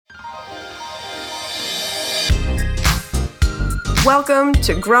Welcome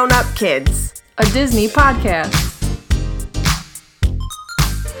to Grown Up Kids, a Disney podcast.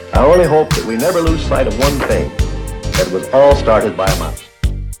 I only hope that we never lose sight of one thing, that it was all started by a mouse.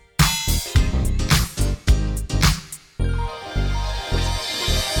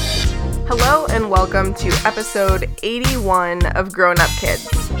 Hello and welcome to episode 81 of Grown Up Kids.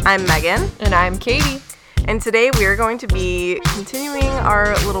 I'm Megan. And I'm Katie. And today we are going to be continuing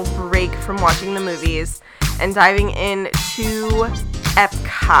our little break from watching the movies and diving into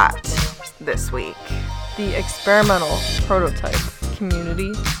Epcot this week. The experimental prototype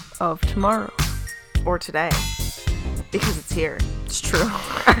community of tomorrow. Or today. Because it's here. It's true.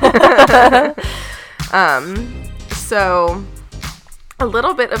 So a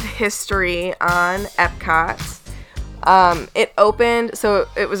little bit of history on Epcot. It opened, so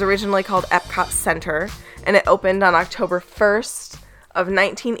it was originally called Epcot Center, and it opened on October 1st of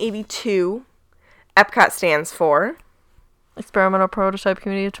 1982. Epcot stands for Experimental prototype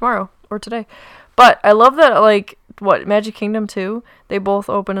community of tomorrow, or today. But I love that, Magic Kingdom 2, they both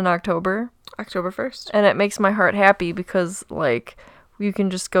open in October. October 1st. And it makes my heart happy because, you can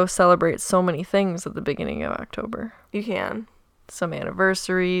just go celebrate so many things at the beginning of October. You can. Some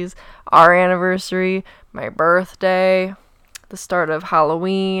anniversaries, our anniversary, my birthday, the start of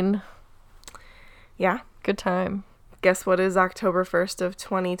Halloween. Yeah. Good time. Guess what is October 1st of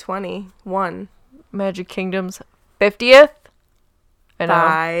 2021? Magic Kingdom's 50th? I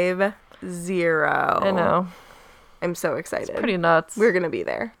know. 50. I know. I'm so excited. It's pretty nuts. We're going to be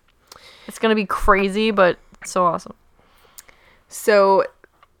there. It's going to be crazy, but so awesome. So,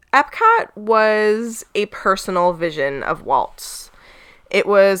 Epcot was a personal vision of Walt's. It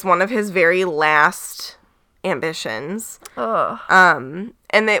was one of his very last ambitions. Ugh. And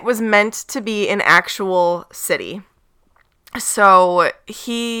it was meant to be an actual city. So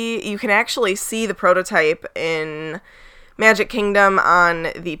you can actually see the prototype in Magic Kingdom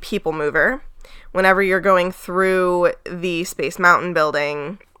on the People Mover. Whenever you're going through the Space Mountain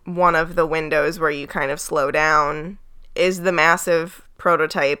building, one of the windows where you kind of slow down is the massive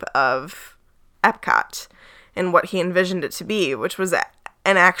prototype of Epcot and what he envisioned it to be, which was an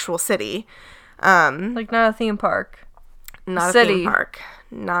actual city. Not a theme park. Not a city. theme park.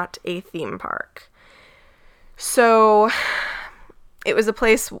 Not a theme park. So it was a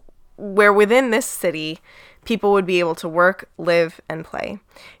place where within this city, people would be able to work, live, and play.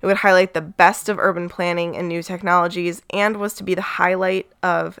 It would highlight the best of urban planning and new technologies and was to be the highlight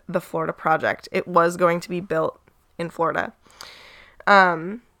of the Florida project. It was going to be built in Florida.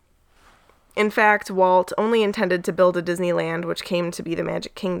 In fact, Walt only intended to build a Disneyland, which came to be the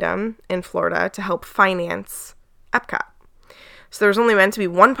Magic Kingdom in Florida, to help finance Epcot. So there was only meant to be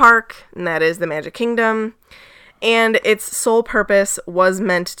one park, and that is the Magic Kingdom, and its sole purpose was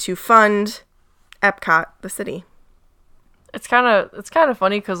meant to fund Epcot, the city. It's kind of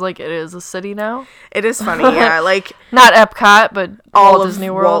funny because it is a city now. It is funny, yeah. Not Epcot, but all Walt of Disney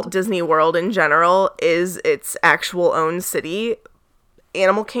World. Walt Disney World in general is its actual own city.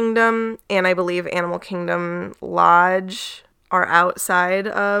 Animal Kingdom and I believe Animal Kingdom Lodge are outside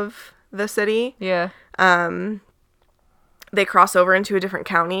of the city. Yeah. They cross over into a different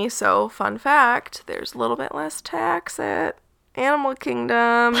county, so fun fact, there's a little bit less tax at Animal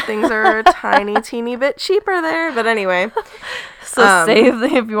Kingdom. Things are a tiny, teeny bit cheaper there, but anyway. So save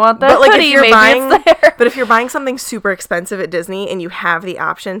if you want that but hoodie, if you're buying something super expensive at Disney and you have the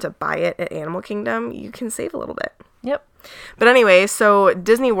option to buy it at Animal Kingdom, you can save a little bit. Yep. But anyway, so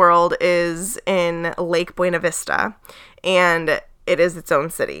Disney World is in Lake Buena Vista, and it is its own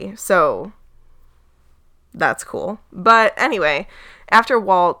city, so that's cool. But anyway, after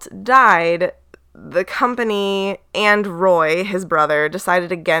Walt died, the company and Roy, his brother,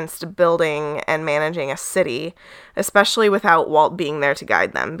 decided against building and managing a city, especially without Walt being there to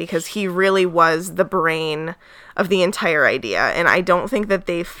guide them, because he really was the brain of the entire idea, and I don't think that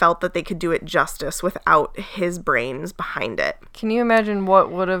they felt that they could do it justice without his brains behind it. Can you imagine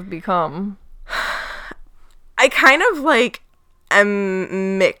what would have become? I kind of,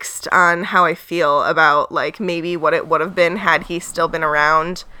 am mixed on how I feel about, maybe what it would have been had he still been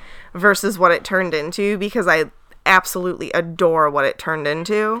around versus what it turned into, because I absolutely adore what it turned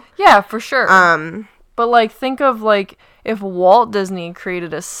into. Yeah, for sure. But, think of, if Walt Disney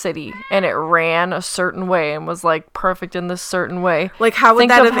created a city and it ran a certain way and was, perfect in this certain way. How would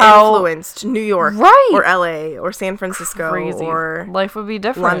that have influenced New York, right, or LA, or San Francisco, crazy, or life would be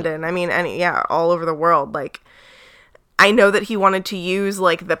different. London. I mean, all over the world. I know that he wanted to use,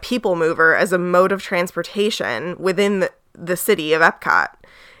 the People Mover as a mode of transportation within the city of Epcot.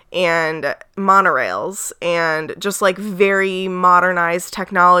 And monorails and just very modernized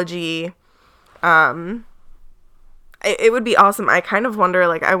technology it would be awesome. I kind of wonder,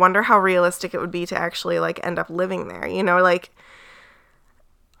 like, I wonder how realistic it would be to actually, like, end up living there. You know, like,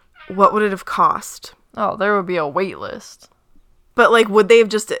 what would it have cost? Oh, there would be a wait list. But, like, would they have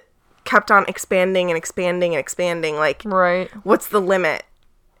just kept on expanding and expanding and expanding? Like, Right. what's the limit?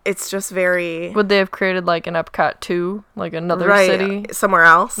 It's just very... Would they have created, like, an Epcot 2? Like, another right, city? somewhere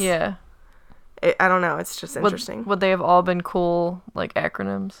else? Yeah. I don't know. It's just interesting. Would they have all been cool, like,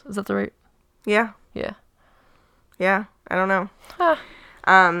 acronyms? Is that the right? Yeah. Yeah. Yeah. I don't know.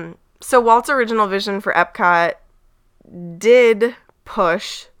 Huh. So Walt's original vision for Epcot did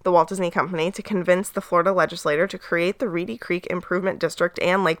push the Walt Disney Company to convince the Florida legislature to create the Reedy Creek Improvement District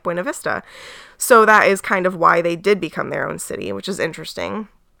and Lake Buena Vista. So that is kind of why they did become their own city, which is interesting.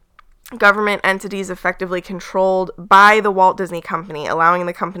 Government entities effectively controlled by the Walt Disney Company, allowing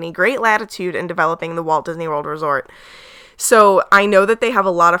the company great latitude in developing the Walt Disney World Resort. So I know that they have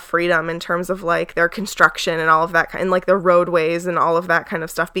a lot of freedom in terms of, like, their construction and all of that, and, like, their roadways and all of that kind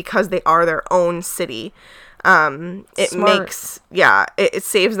of stuff, because they are their own city. It Smart. makes, it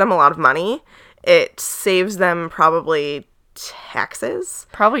saves them a lot of money. It saves them probably taxes.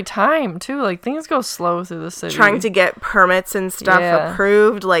 Probably time, too. Like, things go slow through the city. Trying to get permits and stuff Yeah.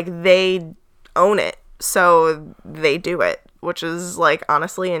 approved. Like, they own it, so they do it, which is, like,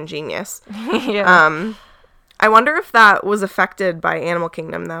 honestly ingenious. Yeah. I wonder if that was affected by Animal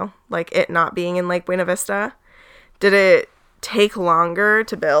Kingdom, though. Like, it not being in Lake Buena Vista. Did it take longer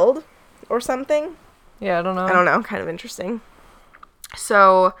to build or something? Yeah, I don't know. I don't know. Kind of interesting.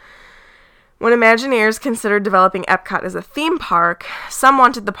 So, when Imagineers considered developing Epcot as a theme park, some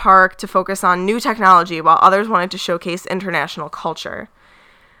wanted the park to focus on new technology, while others wanted to showcase international culture.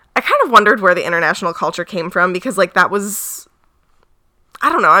 I kind of wondered where the international culture came from, because, like, that was...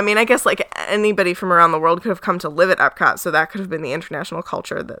 I don't know. I mean, I guess, like, anybody from around the world could have come to live at Epcot, so that could have been the international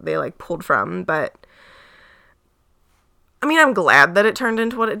culture that they, like, pulled from. But, I mean, I'm glad that it turned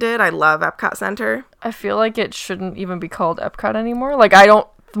into what it did. I love Epcot Center. I feel like it shouldn't even be called Epcot anymore. Like, I don't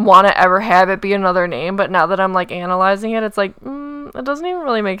want to ever have it be another name, but now that I'm, like, analyzing it, it's like, it doesn't even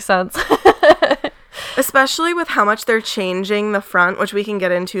really make sense. Especially with how much they're changing the front, which we can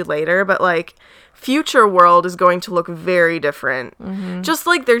get into later, but, like, Future World is going to look very different. Mm-hmm. Just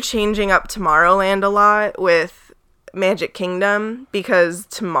like they're changing up Tomorrowland a lot with Magic Kingdom, because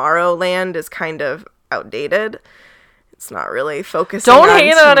Tomorrowland is kind of outdated. It's not really focusing Don't on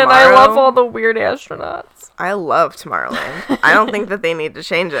hate on it. I tomorrow. love all the weird astronauts. I love Tomorrowland. I don't think that they need to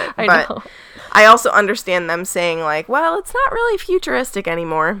change it. I But know. I also understand them saying, like, well, it's not really futuristic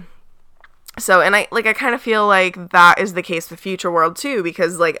anymore. So, and I kind of feel like that is the case with Future World too,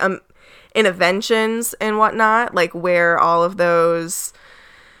 because, like, Innoventions and whatnot, like, where all of those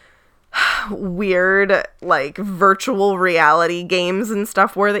weird, like, virtual reality games and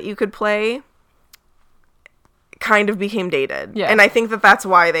stuff were that you could play, kind of became dated. Yeah. And I think that that's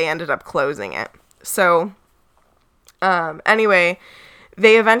why they ended up closing it. So, anyway,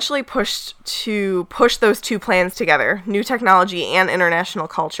 they eventually pushed those two plans together, new technology and international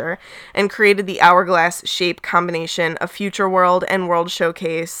culture, and created the hourglass shape combination of Future World and World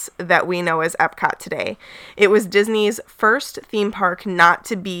Showcase that we know as Epcot today. It was Disney's first theme park not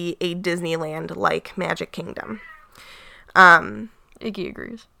to be a Disneyland like Magic Kingdom. Iggy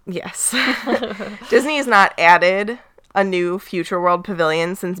agrees. Yes. Disney has not added a new Future World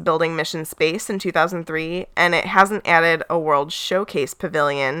pavilion since building Mission Space in 2003, and it hasn't added a World Showcase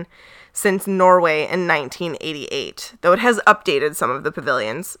pavilion since Norway in 1988, though it has updated some of the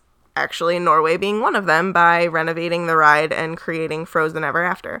pavilions, actually Norway being one of them, by renovating the ride and creating Frozen Ever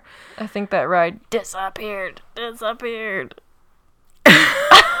After. I think that ride disappeared.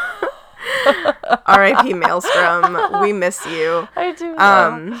 R.I.P. Maelstrom, we miss you. I do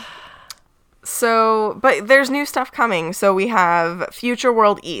know. So, but there's new stuff coming. So we have Future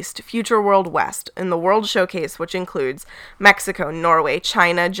World East, Future World West, and the World Showcase, which includes Mexico, Norway,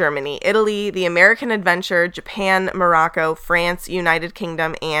 China, Germany, Italy, the American Adventure, Japan, Morocco, France, United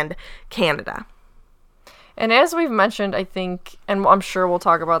Kingdom, and Canada. And as we've mentioned, I think, and I'm sure we'll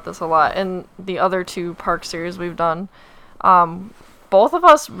talk about this a lot in the other two park series we've done, both of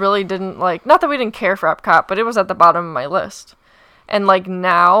us really didn't like, not that we didn't care for Epcot, but it was at the bottom of my list. And, like,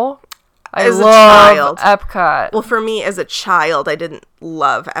 now I As a love child. Epcot. Well, for me, as a child, I didn't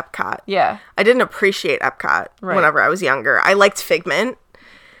love Epcot. Yeah. I didn't appreciate Epcot Right. whenever I was younger. I liked Figment.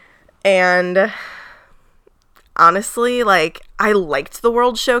 And honestly, like, I liked the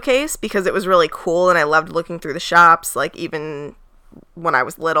World Showcase because it was really cool and I loved looking through the shops, like, even when I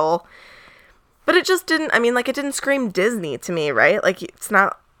was little. But it just didn't, I mean, like, it didn't scream Disney to me, right? Like, it's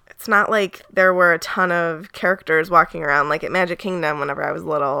not like there were a ton of characters walking around like at Magic Kingdom whenever I was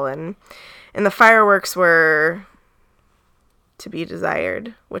little, and the fireworks were to be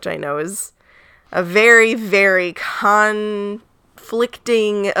desired, which I know is a very, very conflicting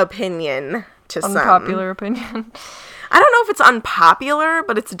opinion to some. Unpopular opinion. I don't know if it's unpopular,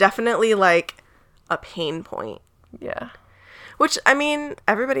 but it's definitely like a pain point. Yeah. Which, I mean,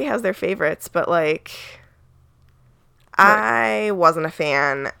 everybody has their favorites, but like, I wasn't a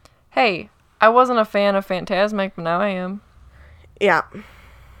fan. Hey, I wasn't a fan of Fantasmic, but now I am. Yeah.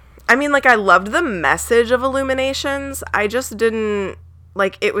 I mean, like, I loved the message of Illuminations. I just didn't,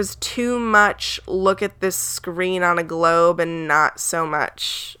 like, it was too much look at this screen on a globe and not so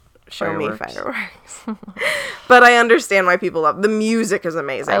much show me fireworks. But I understand why people love the music is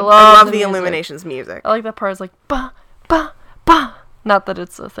amazing. I love the Illuminations music. I like that part. It's like, ba, ba, ba. Not that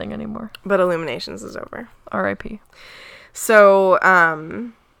it's a thing anymore. But Illuminations is over. R.I.P. So,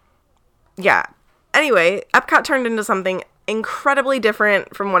 yeah. Anyway, Epcot turned into something incredibly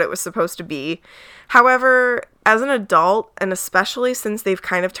different from what it was supposed to be. However, as an adult, and especially since they've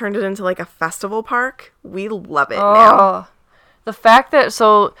kind of turned it into like a festival park, we love it now. The fact that,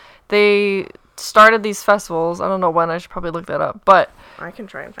 so they started these festivals, I don't know when, I should probably look that up, but I can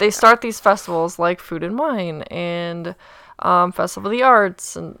try and find they start these festivals like Food and Wine and Festival of the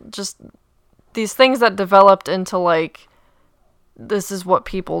Arts and just these things that developed into like, this is what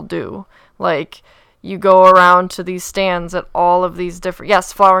people do. Like, you go around to these stands at all of these different...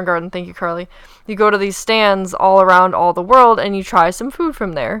 Yes, Flower and Garden. Thank you, Carly. You go to these stands all around all the world, and you try some food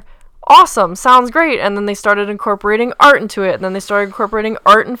from there. Awesome. Sounds great. And then they started incorporating art into it. And then they started incorporating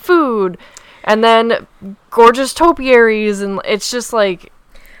art and food. And then gorgeous topiaries. And it's just like...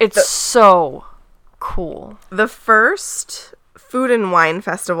 It's so cool. The first Food and Wine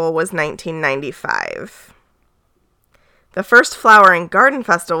Festival was 1995. The first Flower and Garden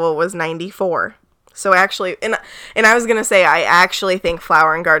Festival was 94. So actually, and I was going to say, I actually think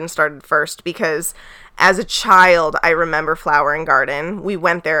Flower and Garden started first because as a child, I remember Flower and Garden. We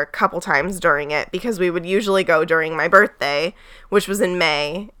went there a couple times during it because we would usually go during my birthday, which was in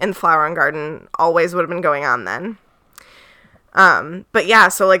May, and Flower and Garden always would have been going on then. But yeah,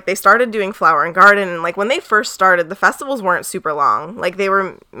 so like they started doing Flower and Garden, and like when they first started, the festivals weren't super long. Like they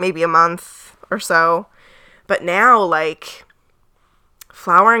were maybe a month or so. But now, like,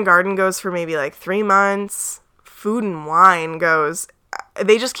 Flower and Garden goes for maybe, like, 3 months. Food and Wine goes...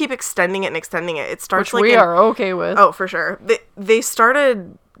 They just keep extending it and extending it. It starts, which we are okay with. Oh, for sure.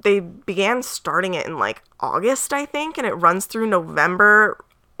 They began starting it in, like, August, I think, and it runs through November.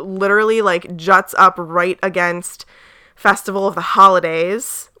 Literally, like, juts up right against Festival of the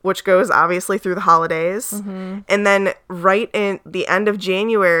Holidays, which goes, obviously, through the holidays. Mm-hmm. And then right in the end of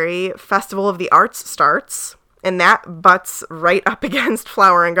January, Festival of the Arts starts. And that butts right up against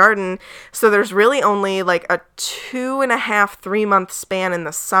Flower and Garden. So there's really only like a 2.5, 3 month span in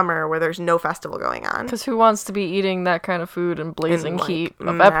the summer where there's no festival going on. Because who wants to be eating that kind of food in blazing heat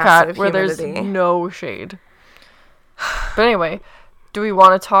of Epcot where there's no shade? But anyway, do we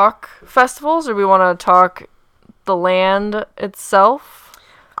want to talk festivals or do we want to talk the land itself?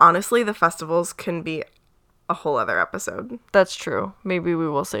 Honestly, the festivals can be a whole other episode. That's true. Maybe we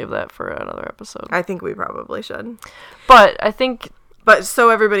will save that for another episode. I think we probably should. But I think... But so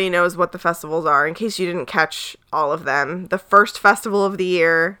everybody knows what the festivals are, in case you didn't catch all of them. The first festival of the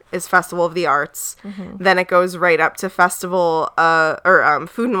year is Festival of the Arts. Mm-hmm. Then it goes right up to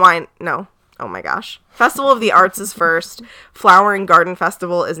Food and Wine... No. Oh my gosh. Festival of the Arts is first. Flower and Garden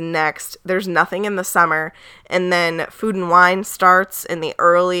Festival is next. There's nothing in the summer. And then Food and Wine starts in the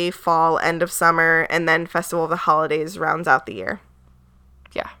early fall, end of summer. And then Festival of the Holidays rounds out the year.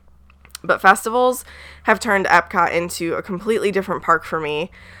 Yeah. But festivals have turned Epcot into a completely different park for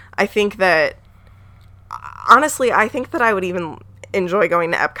me. I think that... Honestly, I think that I would even enjoy going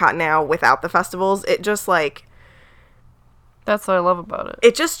to Epcot now without the festivals. It just, like... That's what I love about it.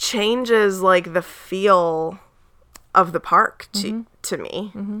 It just changes, like, the feel of the park to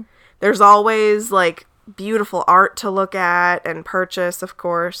me. Mm-hmm. There's always, like, beautiful art to look at and purchase, of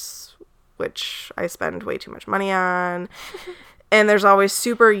course, which I spend way too much money on. And there's always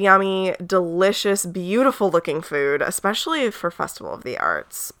super yummy, delicious, beautiful-looking food, especially for Festival of the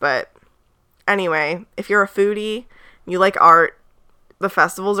Arts. But anyway, if you're a foodie, you like art, the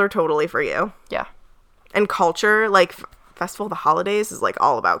festivals are totally for you. Yeah. And culture, like... Festival of the Holidays is like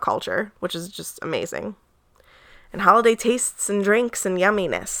all about culture, which is just amazing. And holiday tastes and drinks and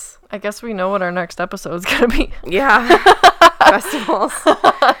yumminess. I guess we know what our next episode is going to be. Yeah. Festivals.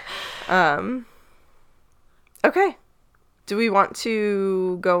 Okay. Do we want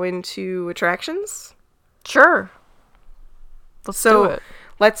to go into attractions? Sure. Let's do it.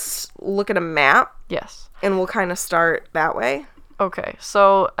 Let's look at a map. Yes. And we'll kind of start that way. Okay.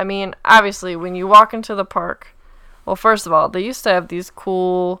 So, I mean, obviously, when you walk into the park... Well, first of all, they used to have these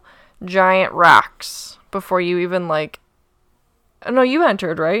cool giant rocks before you even, like... No, you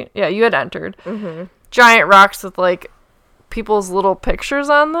entered, right? Yeah, you had entered. Mm-hmm. Giant rocks with, like, people's little pictures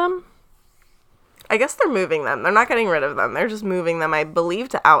on them. I guess they're moving them. They're not getting rid of them. They're just moving them, I believe,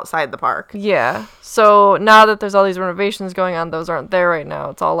 to outside the park. Yeah. So now that there's all these renovations going on, those aren't there right now.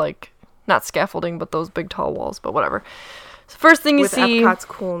 It's all, like, not scaffolding, but those big tall walls, but whatever. So first thing you With see... Epcot's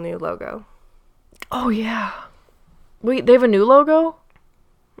cool new logo. Oh, yeah. Wait, they have a new logo?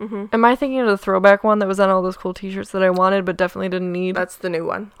 Mm-hmm. Am I thinking of the throwback one that was on all those cool t-shirts that I wanted but definitely didn't need? That's the new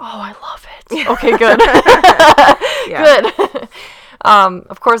one. Oh, I love it. Okay, good. Yeah. Good.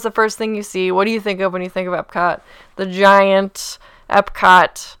 Of course, the first thing you see, what do you think of when you think of Epcot? The giant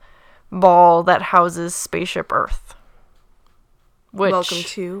Epcot ball that houses Spaceship Earth. Which Welcome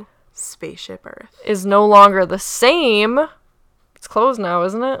to Spaceship Earth. is no longer the same. It's closed now,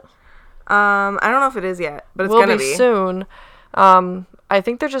 isn't it? I don't know if it is yet, but it's Will gonna be be. soon. I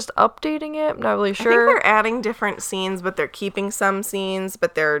think they're just updating it. I'm not really I sure. think they're adding different scenes, but they're keeping some scenes,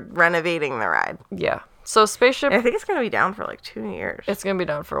 but they're renovating the ride. Yeah. So Spaceship, And I think it's gonna be down for like 2 years. it's going to be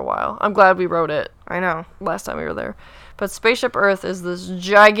down for a while. I'm glad we wrote it I know. last time we were there. But Spaceship Earth is this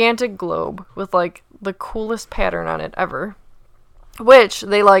gigantic globe with, like, the coolest pattern on it ever. Which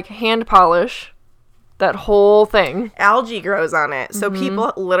they, like, hand polish that whole thing. Algae grows on it, Mm-hmm. so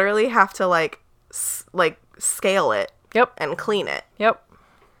people literally have to like scale it Yep. and clean it. Yep.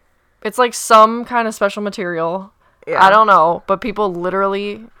 It's like some kind of special material. Yeah. I don't know, but people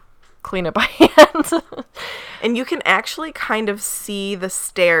literally clean it by hand. And you can actually kind of see the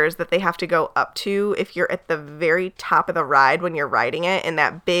stairs that they have to go up to if you're at the very top of the ride when you're riding it in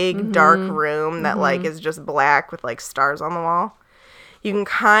that big dark room that like is just black with like stars on the wall. You can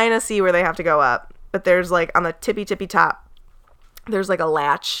kind of see where they have to go up, but there's like on the tippy top, there's like a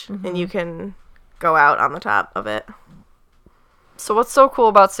latch and you can go out on the top of it. So what's so cool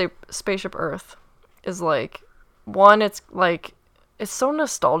about Spaceship Earth is, like, one, it's like, it's so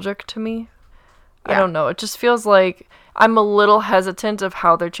nostalgic to me. I Yeah. don't know. It just feels like I'm a little hesitant of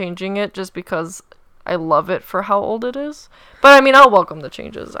how they're changing it just because I love it for how old it is. But I mean, I'll welcome the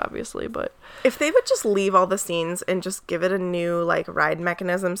changes, obviously, but If they would just leave all the scenes and just give it a new like ride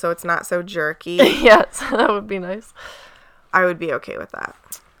mechanism so it's not so jerky, yes, that would be nice. I would be okay with that.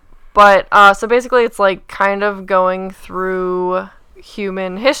 But, so basically it's like kind of going through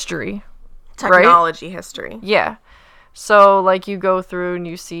human history. Technology history. Yeah. So, like, you go through and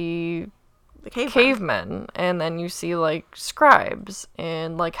you see The cavemen, and then you see, like, scribes,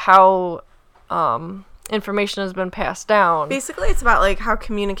 and, like, how information has been passed down. Basically, it's about like how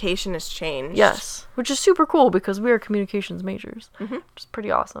communication has changed. Yes. Which is super cool because we are communications majors. Which is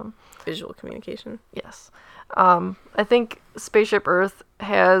pretty awesome. Visual communication. Yes. I think Spaceship Earth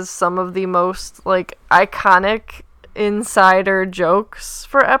has some of the most, like, iconic insider jokes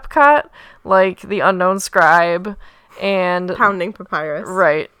for Epcot, like the unknown scribe and Pounding papyrus.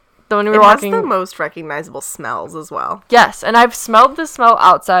 right. The when we It were has walking. the most recognizable smells as well. Yes, and I've smelled this smell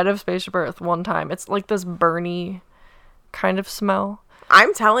outside of Spaceship Earth one time. It's like this burny kind of smell.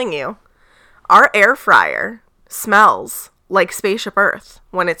 I'm telling you, our air fryer smells like Spaceship Earth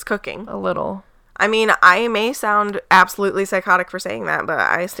when it's cooking. A little. I mean, I may sound absolutely psychotic for saying that, but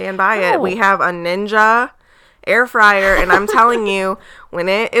I stand by No. it. We have a Ninja air fryer, and I'm telling you, when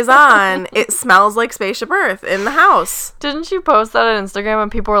it is on, it smells like Spaceship Earth in the house. Didn't you post that on Instagram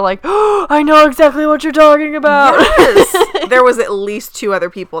and people were like, oh, I know exactly what you're talking about? Yes. There was at least 2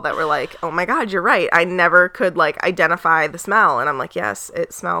 other people that were like, oh my god, you're right. I never could like identify the smell. And I'm like, yes,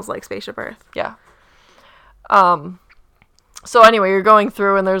 it smells like Spaceship Earth. Yeah. So anyway, you're going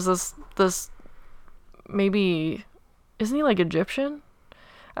through and there's this maybe, isn't he like Egyptian?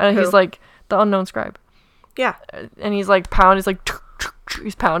 And he's Who? like the unknown scribe. Yeah. And he's like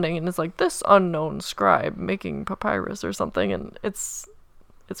he's pounding and it's like this unknown scribe making papyrus or something, and it's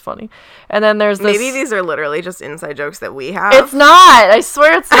funny. And then there's this. Maybe these are literally just inside jokes that we have. It's not. I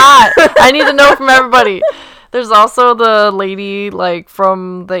swear it's not. I need to know from everybody. There's also the lady like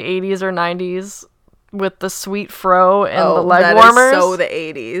from the 80s or 90s with the sweet fro and the leg that warmers. is so the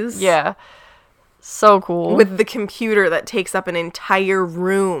 80s. Yeah. So cool. With the computer that takes up an entire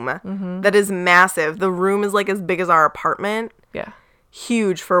room that is massive. The room is like as big as our apartment. yeah.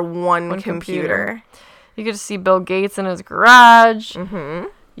 Huge for one One computer. You get to see Bill Gates in his garage. Mm-hmm.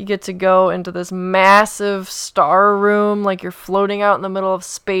 You get to go into this massive star room, like you're floating out in the middle of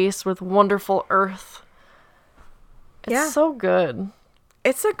space with wonderful Earth. It's Yeah. so good.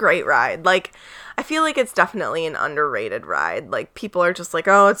 It's a great ride. Like, I feel like it's definitely an underrated ride. Like, people are just like,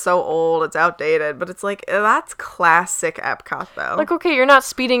 oh, it's so old, it's outdated. But it's like, that's classic Epcot, though. Like, okay, you're not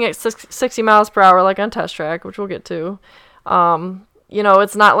speeding at 60 miles per hour like on Test Track, which we'll get to. You know,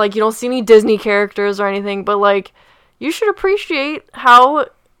 it's not like you don't see any Disney characters or anything, but, like, you should appreciate how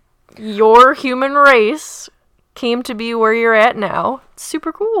your human race came to be where you're at now. It's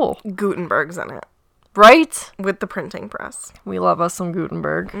super cool. Gutenberg's in it. Right? With the printing press. We love us some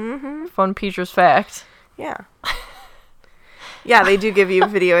Gutenberg. Mm-hmm. Fun Peacher's fact. Yeah. Yeah, they do give you a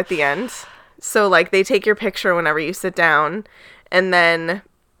video at the end. So, like, they take your picture whenever you sit down, and then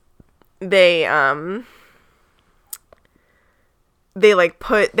they ask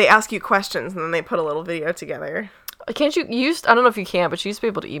you questions, and then they put a little video together. Can't you I don't know if you can, but you used to be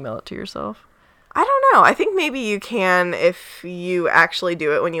able to email it to yourself. I don't know. I think maybe you can if you actually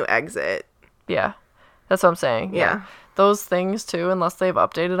do it when you exit. Yeah. That's what I'm saying. Yeah. Those things, too, unless they've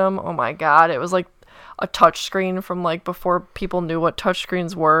updated them, oh my god, it was like a touch screen from, like, before people knew what touch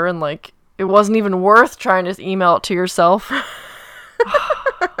screens were, and, like, it wasn't even worth trying to email it to yourself.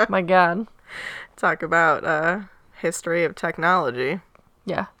 My god. Talk about history of technology.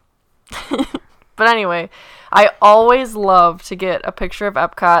 Yeah. But anyway, I always love to get a picture of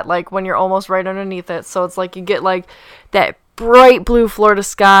Epcot, like, when you're almost right underneath it, so it's like you get, like, that bright blue Florida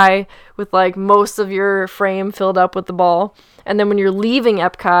sky with, like, most of your frame filled up with the ball. And then when you're leaving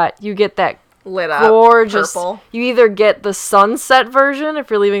Epcot, you get that lit up gorgeous purple. You either get the sunset version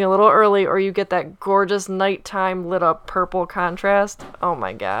if you're leaving a little early, or you get that gorgeous nighttime lit up purple contrast. Oh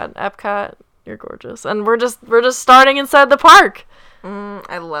my god, Epcot, you're gorgeous. And we're just starting inside the park.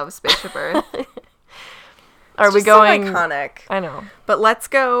 I love Spaceship Earth. Are we going so iconic? I know. But let's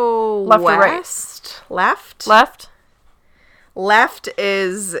go left west. Or right? Left? Left? Left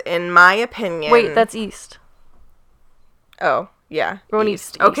is, in my opinion... Wait, that's east. Oh, yeah. We're going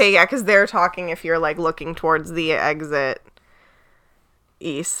east. Okay, yeah, because they're talking if you're, like, looking towards the exit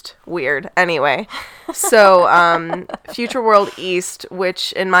east. Weird. Anyway. So, Future World East,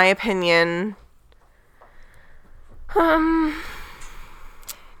 which, in my opinion...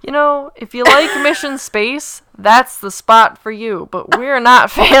 You know, if you like Mission Space, that's the spot for you. But we're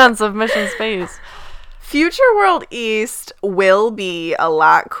not fans of Mission Space. Future World East will be a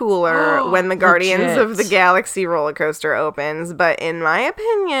lot cooler when the Guardians of the Galaxy roller coaster opens, but in my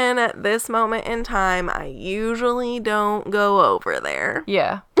opinion, at this moment in time, I usually don't go over there.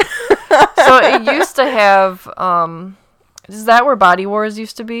 Yeah. So it used to have, is that where Body Wars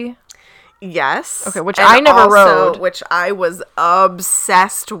used to be? Yes. Okay, which I never rode. Which I was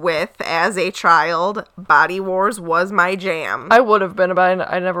obsessed with as a child. Body Wars was my jam. I would have been, but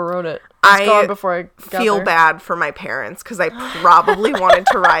I never rode it. It's gone before I got feel there. Bad for my parents because I probably wanted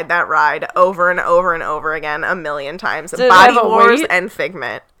to ride that ride over and over and over again a million times. Did Body Wars and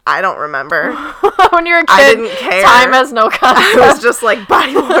Figment. I don't remember. When you're a kid, I didn't care. Time has no concept. I was just like,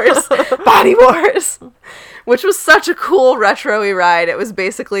 Body Wars, Body Wars. Which was such a cool retro-y ride. It was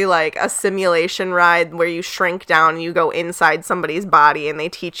basically like a simulation ride where you shrink down and you go inside somebody's body and they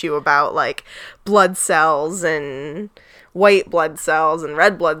teach you about like blood cells and white blood cells and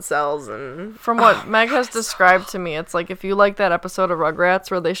red blood cells. And from what Meg has described to me, it's like if you like that episode of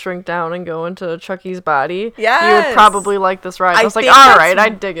Rugrats where they shrink down and go into Chucky's body, you would probably like this ride. I was like, all right, I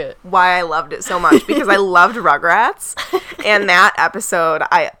dig it. Why I loved it so much, because I loved Rugrats, and that episode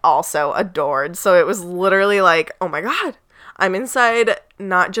I also adored. So it was literally like, oh my god, I'm inside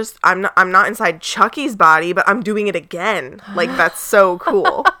I'm not inside Chucky's body, but I'm doing it again. Like, that's so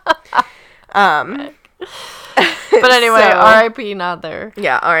cool. But anyway, R.I.P. not there.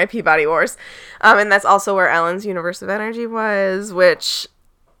 Yeah, R.I.P. Body Wars. And that's also where Ellen's Universe of Energy was, which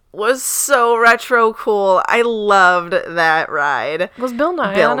was so retro cool. I loved that ride. Was Bill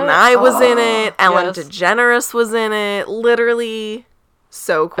Nye Bill on it? Nye was in it. Ellen yes. DeGeneres was in it. Literally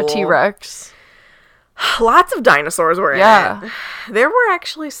so cool. A T-Rex. Lots of dinosaurs were in Yeah. it. There were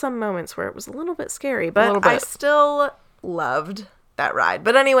actually some moments where it was a little bit scary, but I still loved that ride.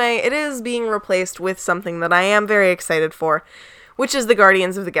 But anyway, it is being replaced with something that I am very excited for, which is the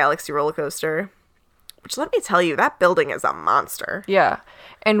Guardians of the Galaxy roller coaster. Which, let me tell you, that building is a monster. Yeah.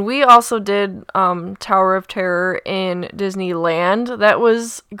 And we also did Tower of Terror in Disneyland that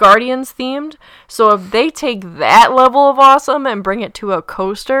was Guardians themed. So if they take that level of awesome and bring it to a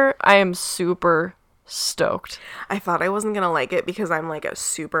coaster, I am super stoked. I thought I wasn't going to like it because I'm like a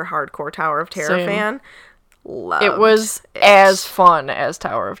super hardcore Tower of Terror fan. Loved it was as fun as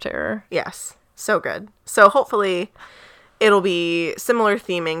Tower of Terror. Yes. So good. So hopefully it'll be similar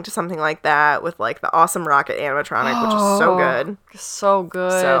theming to something like that with like the awesome rocket animatronic, which is so good. So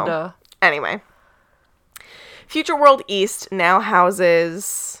good. So, anyway. Future World East now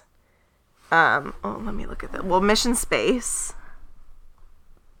houses, let me look at that. Well, Mission Space.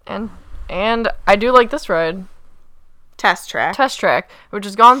 And I do like this ride. Test Track. Test Track, which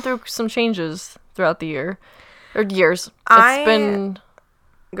has gone through some changes throughout the year. Or years. Go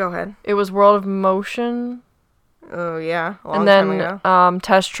ahead. It was World of Motion. Oh, yeah. And then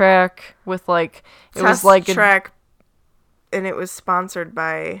Test Track with, like... Test Track, and it was sponsored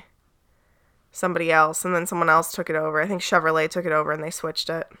by somebody else, and then someone else took it over. I think Chevrolet took it over, and they switched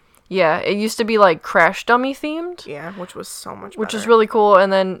it. Yeah, it used to be, like, Crash Dummy themed. Yeah, which was so much better. Which is really cool,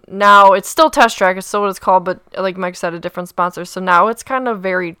 and then now it's still Test Track. It's still what it's called, but like Mike said, a different sponsor. So now it's kind of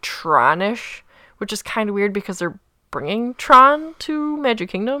very Tron-ish, which is kind of weird because they're bringing Tron to Magic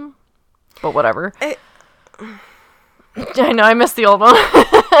Kingdom. But whatever. I know, I missed the old one.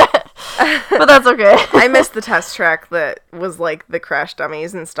 But that's okay. I missed the Test Track that was like the Crash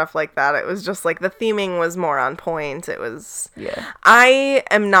Dummies and stuff like that. It was just like the theming was more on point. It was... Yeah. I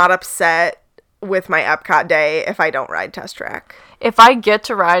am not upset with my Epcot day if I don't ride Test Track. If I get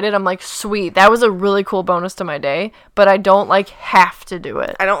to ride it, I'm like, sweet. That was a really cool bonus to my day, but I don't like have to do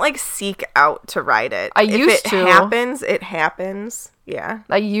it. I don't like seek out to ride it. If it happens, it happens. Yeah.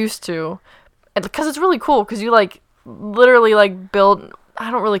 I used to. Because it's really cool because you like literally like build... I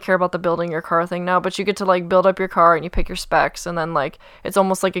don't really care about the building your car thing now, but you get to like build up your car and you pick your specs, and then like it's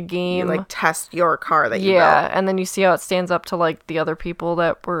almost like a game. You like test your car that you built. Yeah, and then you see how it stands up to like the other people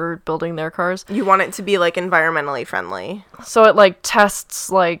that were building their cars. You want it to be like environmentally friendly. So it like tests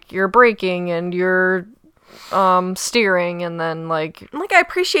like your braking and your steering, and then like I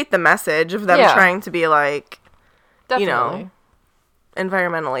appreciate the message of them trying to be like, definitely,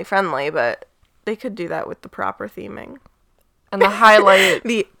 environmentally friendly, but they could do that with the proper theming. And the highlight...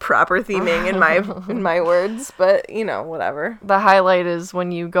 the proper theming in my words, but, whatever. The highlight is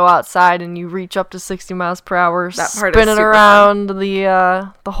when you go outside and you reach up to 60 miles per hour, that part spinning around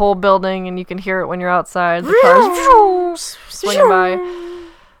the whole building, and you can hear it when you're outside. The cars swinging by.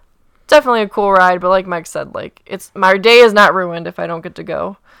 Definitely a cool ride, but like Mike said, like, my day is not ruined if I don't get to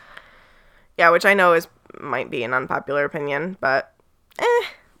go. Yeah, which I know might be an unpopular opinion, but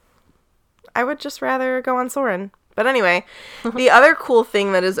I would just rather go on Soarin'. But anyway, the other cool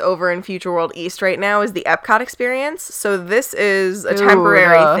thing that is over in Future World East right now is the Epcot experience. So this is a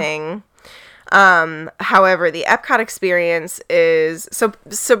temporary thing. However, the Epcot experience is...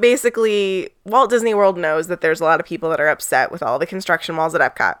 So basically, Walt Disney World knows that there's a lot of people that are upset with all the construction walls at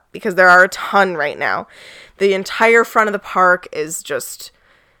Epcot, because there are a ton right now. The entire front of the park is just...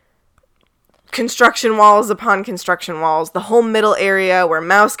 construction walls upon construction walls. The whole middle area where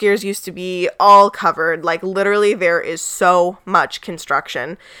Mouse Gears used to be, all covered. Like, literally, there is so much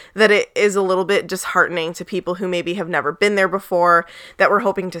construction that it is a little bit disheartening to people who maybe have never been there before, that were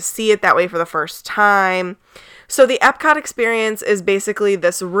hoping to see it that way for the first time. So the Epcot experience is basically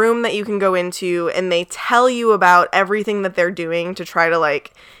this room that you can go into, and they tell you about everything that they're doing to try to,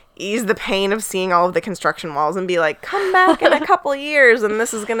 like, ease the pain of seeing all of the construction walls and be like, come back in a couple years and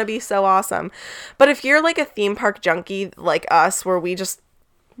this is going to be so awesome. But if you're like a theme park junkie like us, where we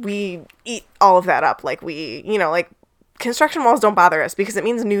eat all of that up, like like construction walls don't bother us because it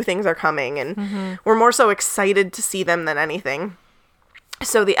means new things are coming, and we're more so excited to see them than anything.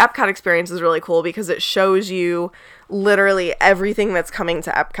 So the Epcot experience is really cool because it shows you literally everything that's coming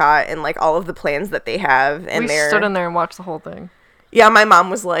to Epcot and like all of the plans that they have. And we stood in there and watched the whole thing. Yeah, my mom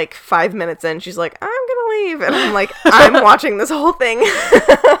was like 5 minutes in. She's like, I'm gonna leave. And I'm like, I'm watching this whole thing.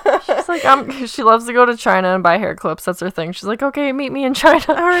 She's like, she loves to go to China and buy hair clips. That's her thing. She's like, okay, meet me in China.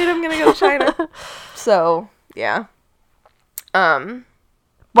 All right, I'm gonna go to China. So, yeah.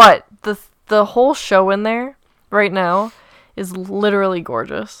 But the whole show in there right now is literally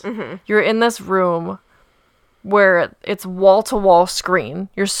gorgeous. Mm-hmm. You're in this room where it's wall-to-wall screen.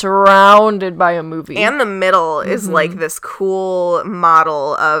 You're surrounded by a movie. And the middle is like this cool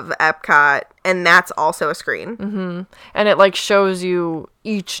model of Epcot, and that's also a screen. Mm-hmm. And it like shows you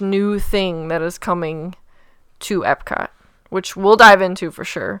each new thing that is coming to Epcot, which we'll dive into for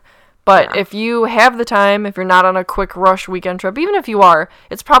sure. But if you have the time, if you're not on a quick rush weekend trip, even if you are,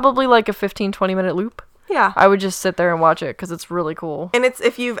 it's probably like a 15-20 minute loop. Yeah. I would just sit there and watch it because it's really cool. And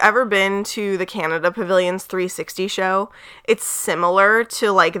if you've ever been to the Canada Pavilion's 360 show, it's similar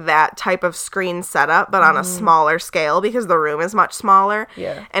to like that type of screen setup, but on a smaller scale because the room is much smaller.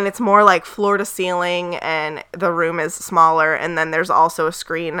 Yeah. And it's more like floor to ceiling, and the room is smaller. And then there's also a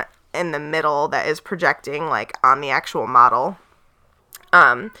screen in the middle that is projecting like on the actual model.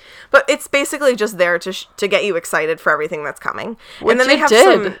 But it's basically just there to get you excited for everything that's coming. Which and then they it have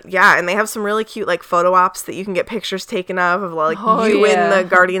did. and they have some really cute like photo ops that you can get pictures taken of like Oh, you in yeah. the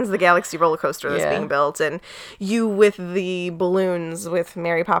Guardians of the Galaxy roller coaster that's Yeah. being built, and you with the balloons with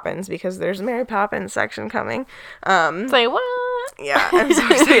Mary Poppins, because there's a Mary Poppins section coming. Say what? Yeah, I'm so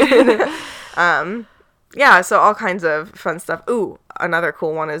excited. Yeah, so all kinds of fun stuff. Ooh, another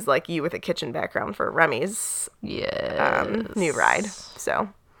cool one is like you with a kitchen background for Remy's Yeah. new ride. So,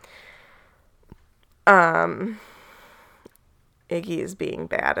 Iggy is being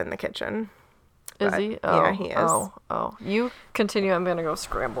bad in the kitchen. Is but, he? yeah, he is. Oh. You continue. I'm gonna go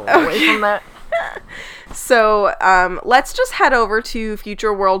scramble away from that. So, let's just head over to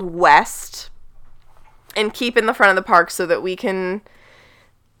Future World West and keep in the front of the park so that we can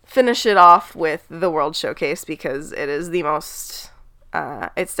finish it off with the World Showcase, because it is the most,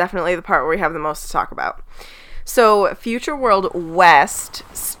 it's definitely the part where we have the most to talk about. So Future World West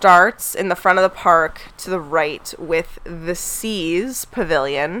starts in the front of the park to the right with the Seas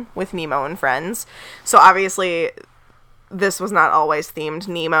Pavilion with Nemo and friends. So obviously this was not always themed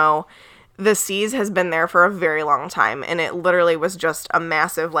Nemo. The Seas has been there for a very long time, and it literally was just a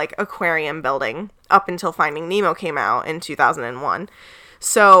massive like aquarium building up until Finding Nemo came out in 2001.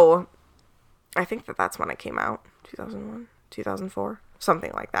 So I think that's when it came out. 2001, 2004,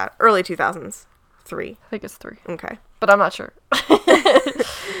 something like that. Early 2000s. 3. I think it's 3, Okay. but I'm not sure.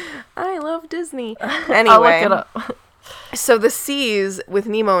 I love Disney. Anyway. I'll look it up. So the Seas with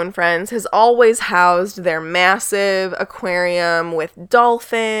Nemo and Friends has always housed their massive aquarium with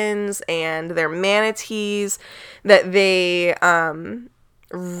dolphins and their manatees that they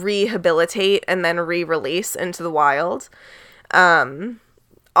rehabilitate and then re-release into the wild.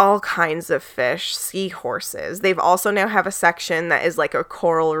 All kinds of fish, seahorses. They've also now have a section that is like a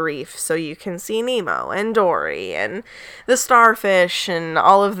coral reef, so you can see Nemo and Dory and the starfish and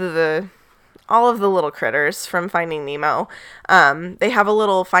all of the little critters from Finding Nemo. They have a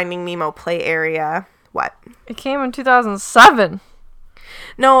little Finding Nemo play area. What? It came in 2007.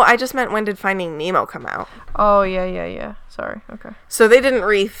 No, I just meant, when did Finding Nemo come out? Oh, yeah. Sorry. Okay. So they didn't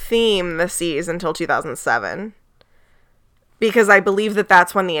re-theme the Seas until 2007. Because I believe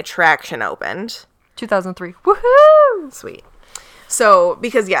that's when the attraction opened. 2003. Woohoo! Sweet. So,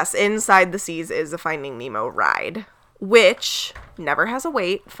 because yes, inside the Seas is a Finding Nemo ride, which never has a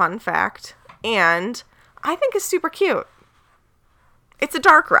wait, fun fact, and I think is super cute. It's a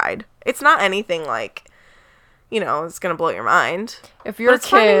dark ride. It's not anything like, it's going to blow your mind. If your it's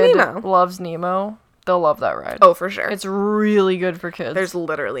Finding kid Nemo. loves Nemo, they'll love that ride. Oh, for sure. It's really good for kids. There's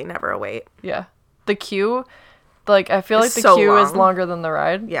literally never a wait. Yeah. The queue, I feel like It's the so queue is long. longer than the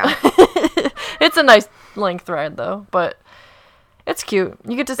ride. Yeah. It's a nice length ride, though, but it's cute.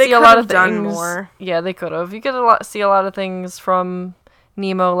 You get to They see a lot of could have things. done more. Yeah, they could have. You get see a lot of things from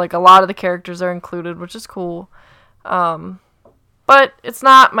Nemo. Like, a lot of the characters are included, which is cool. But it's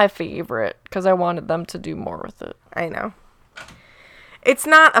not my favorite, because I wanted them to do more with it. I know. It's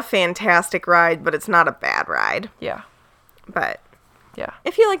not a fantastic ride, but it's not a bad ride. Yeah. But Yeah.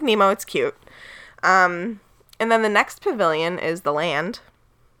 if you like Nemo, it's cute. And then the next pavilion is the Land,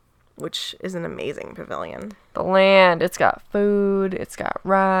 which is an amazing pavilion. The Land, it's got food, it's got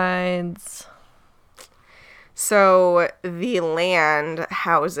rides. So the Land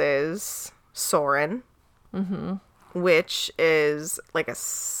houses Soarin', which is like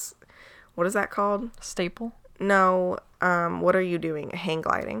what is that called? Staple? No, what are you doing? Hang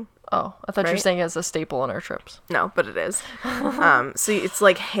gliding? Oh, I thought you were Right? saying it's a staple in our trips. No, but it is. So it's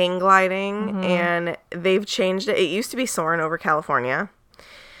like hang gliding, and they've changed it. It used to be Soarin' over California,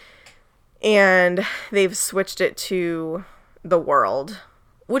 and they've switched it to the World,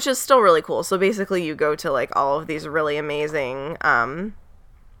 which is still really cool. So basically you go to like all of these really amazing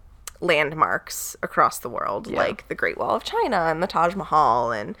landmarks across the world, Yeah. like the Great Wall of China and the Taj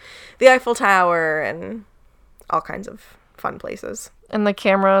Mahal and the Eiffel Tower and all kinds of fun places. And the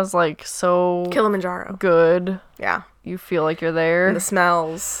camera is so Kilimanjaro. good. Yeah. You feel like you're there. And the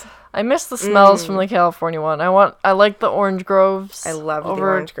smells. I miss the smells from the California one. I like the orange groves. I love the over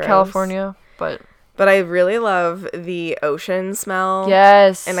orange groves. California, but But I really love the ocean smell.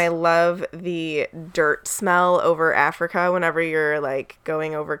 yes. And I love the dirt smell over Africa whenever you're like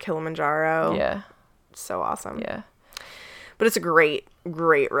going over Kilimanjaro. Yeah. So awesome. Yeah. But it's a great,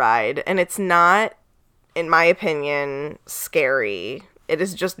 great ride. And it's not, in my opinion, scary. It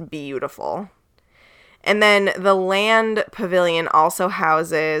is just beautiful. And then the Land Pavilion also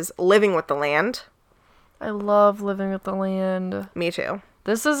houses Living with the Land. I love Living with the Land. Me too.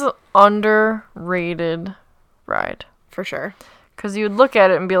 This is an underrated ride. For sure. Because you'd look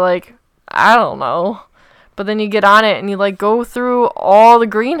at it and be like, I don't know. But then you get on it and you like go through all the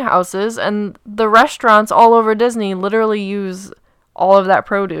greenhouses, and the restaurants all over Disney literally use all of that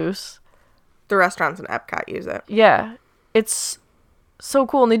produce. The restaurants in Epcot use it. Yeah. It's so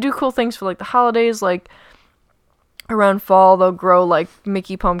cool. And they do cool things for like the holidays, like around fall they'll grow like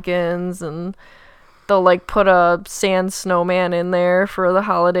Mickey pumpkins, and they'll like put a sand snowman in there for the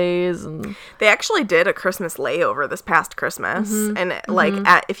holidays. And they actually did a Christmas layover this past Christmas, and like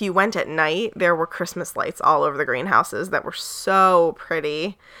if you went at night, there were Christmas lights all over the greenhouses that were so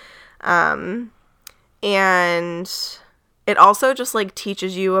pretty. And it also just like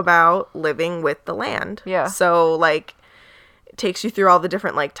teaches you about living with the land. Yeah. So like it takes you through all the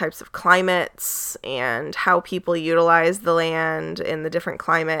different like types of climates and how people utilize the land in the different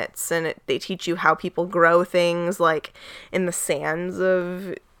climates, and they teach you how people grow things like in the sands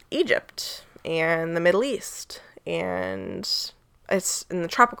of Egypt and the Middle East, and it's in the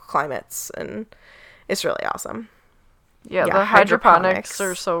tropical climates, and it's really awesome. Yeah, the hydroponics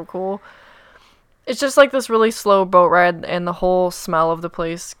are so cool. It's just like this really slow boat ride, and the whole smell of the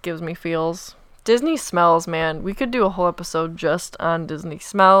place gives me feels. Disney smells, man. We could do a whole episode just on Disney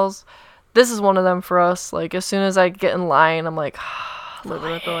smells. This is one of them for us. Like, as soon as I get in line, I'm like,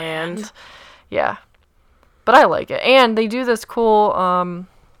 Living with the land. Yeah. But I like it. And they do this cool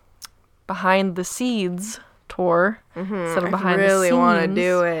behind the seeds tour instead of behind the scenes. I really want to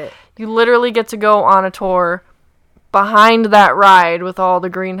do it. You literally get to go on a tour behind that ride with all the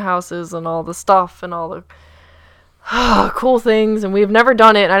greenhouses and all the stuff and all the cool things, and we've never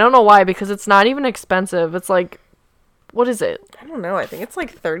done it, and I don't know why, because it's not even expensive. It's like, what is it? I don't know. I think it's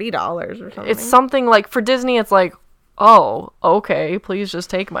like $30 or something. It's something like, for Disney, it's like, oh, okay, please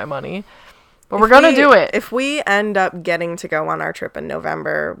just take my money. But we're gonna do it. If we end up getting to go on our trip in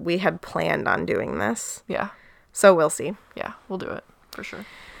November, we had planned on doing this. Yeah. So we'll see. Yeah, we'll do it, for sure.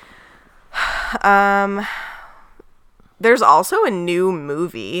 There's also a new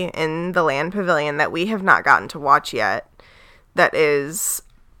movie in the Land Pavilion that we have not gotten to watch yet that is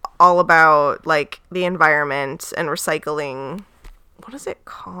all about, like, the environment and recycling. What is it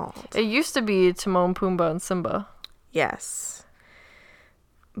called? It used to be Timon, Pumbaa, and Simba. Yes.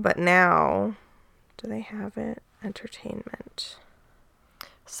 But now, do they have it? Entertainment.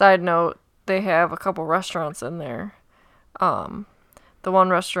 Side note, they have a couple restaurants in there. The one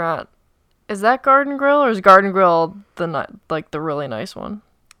restaurant... Is that Garden Grill, or is Garden Grill the really nice one?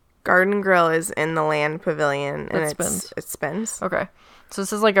 Garden Grill is in the Land Pavilion, and It spins. Okay. So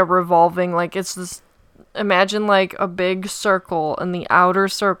this is like a revolving, like, it's this, imagine like a big circle, and the outer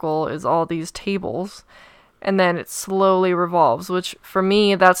circle is all these tables, and then it slowly revolves, which for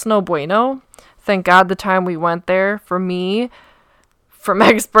me, that's no bueno. Thank God the time we went there, for me, for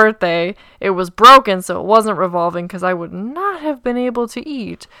Meg's birthday, it was broken, so it wasn't revolving, because I would not have been able to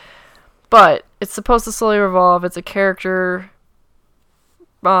eat. But it's supposed to slowly revolve. It's a character.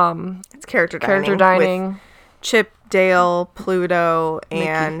 It's character dining. With Chip, Dale, Pluto,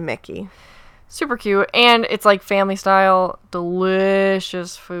 and Mickey. Super cute. And it's like family style.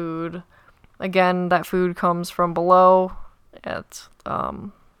 Delicious food. Again, that food comes from below at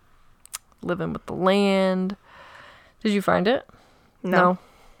Living with the Land. Did you find it? No.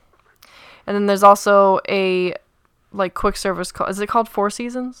 And then there's also a like quick service. Is it called Four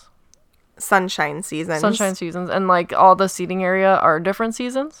Seasons? Sunshine Seasons. And like all the seating area are different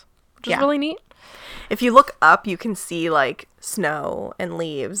seasons, which is really neat. If you look up, you can see like snow and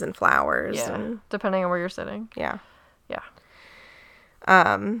leaves and flowers. Yeah, depending on where you're sitting. Yeah.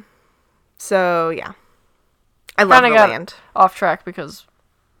 So yeah, I love the land. Off track because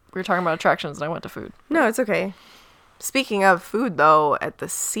we were talking about attractions and I went to food. No, it's okay. Speaking of food, though, at the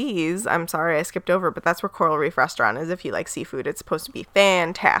Seas, I'm sorry I skipped over, but that's where Coral Reef Restaurant is. If you like seafood, it's supposed to be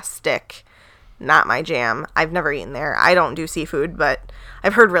fantastic. Not my jam. I've never eaten there. I don't do seafood, but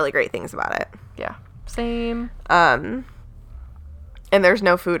I've heard really great things about it. Yeah, same. And there's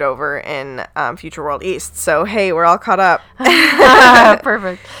no food over in Future World East, so hey, we're all caught up.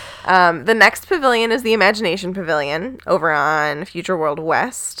 Perfect. The next pavilion is the Imagination Pavilion over on Future World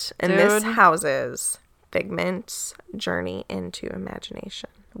West, and this houses Figment's journey into imagination.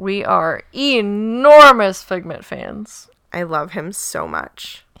 We are enormous Figment fans. I love him so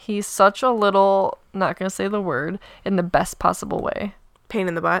much. He's such a little, not gonna say the word, in the best possible way. Pain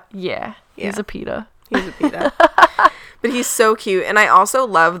in the butt? Yeah. He's a PETA. He's a PETA. But he's so cute. And I also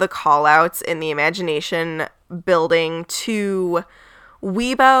love the call outs in the Imagination building to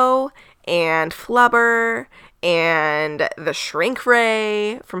Weebo and Flubber and the Shrink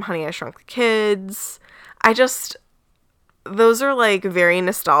Ray from Honey, I Shrunk the Kids. Those are like very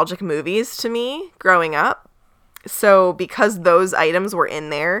nostalgic movies to me growing up. So because those items were in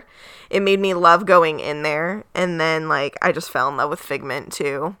there, it made me love going in there. And then like I just fell in love with Figment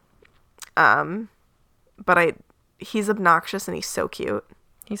too. But he's obnoxious and he's so cute.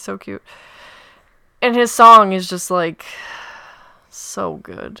 He's so cute. And his song is just like so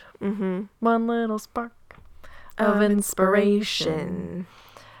good. Mm-hmm. One little spark of inspiration.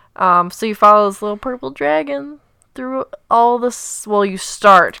 So you follow this little purple dragon through all this. Well, you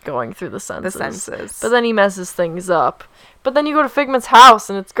start going through the senses. But then he messes things up. But then you go to Figment's house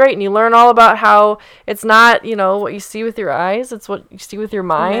and it's great. And you learn all about how it's not, what you see with your eyes. It's what you see with your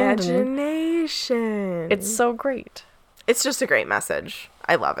mind. Imagination. It's so great. It's just a great message.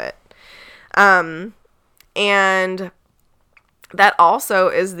 I love it. And that also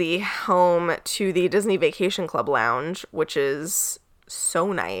is the home to the Disney Vacation Club Lounge, which is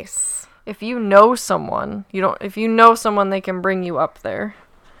so nice. If you know someone, they can bring you up there.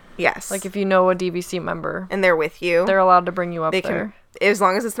 Yes. Like if you know a DVC member. And they're with you. They're allowed to bring you up there. As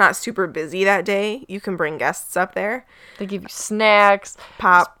long as it's not super busy that day, you can bring guests up there. They give you snacks,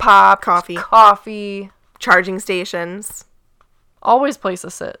 pop, coffee, charging stations. Always place to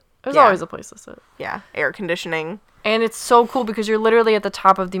sit. There's always a place to sit. Yeah, air conditioning. And it's so cool because you're literally at the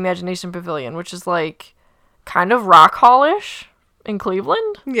top of the Imagination Pavilion, which is like kind of Rock Hall-ish in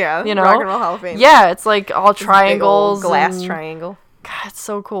Cleveland. Yeah, Rock and Roll Hall of Fame. Yeah, it's like all triangles. Glass triangle. God, it's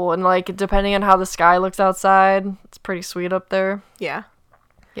so cool. And like depending on how the sky looks outside, it's pretty sweet up there. Yeah.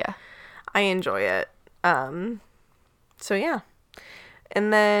 Yeah. I enjoy it. So yeah.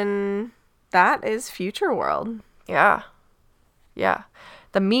 And then that is Future World. Yeah. Yeah.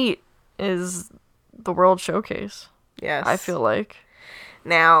 The meat is the World Showcase. Yes. I feel like.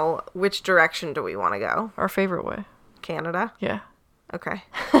 Now, which direction do we want to go? Our favorite way. Canada? Yeah. Okay.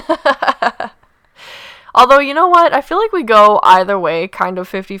 Although, you know what? I feel like we go either way, kind of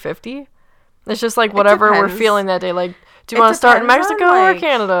 50-50. It's just like whatever we're feeling that day. Like, do you want to start in Mexico or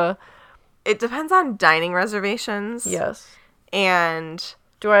Canada? It depends on dining reservations. Yes. And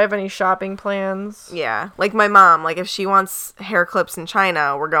do I have any shopping plans? Yeah. Like my mom, like if she wants hair clips in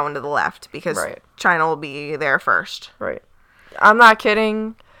China, we're going to the left because China will be there first. Right. I'm not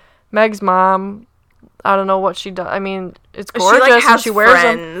kidding. Meg's mom, I don't know what she does. I mean, it's gorgeous and she wears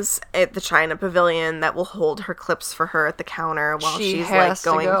friends at the China Pavilion that will hold her clips for her at the counter while she's like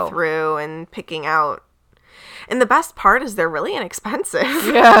going through and picking out. And the best part is they're really inexpensive.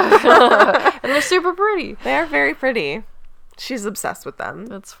 Yeah. And they're super pretty. They are very pretty. She's obsessed with them.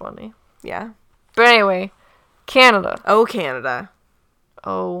 That's funny. Yeah. But anyway, Canada. Oh, Canada.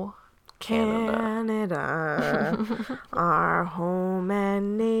 Oh, Canada, our home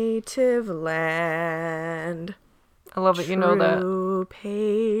and native land. I love it. You know that. True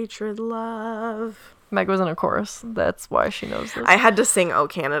patriot love. Meg was in a chorus. That's why she knows this. I had to sing "Oh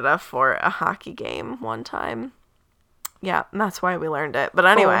Canada" for a hockey game one time. Yeah, that's why we learned it. But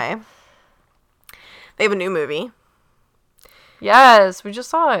anyway, they have a new movie. Yes, we just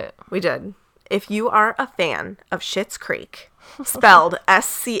saw it. We did. If you are a fan of Schitt's Creek, spelled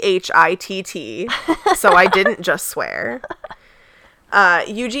SCHITT, so I didn't just swear,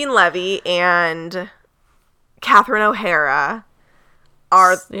 Eugene Levy and Catherine O'Hara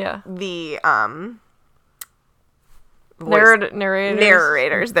are the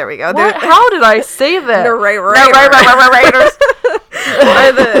narrators. There we go. How did I say that? Narrators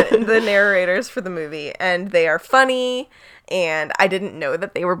are the narrators for the movie, and they are funny. And I didn't know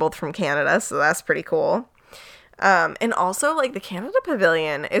that they were both from Canada, so that's pretty cool. And also, like, the Canada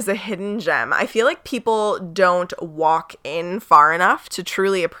Pavilion is a hidden gem. I feel like people don't walk in far enough to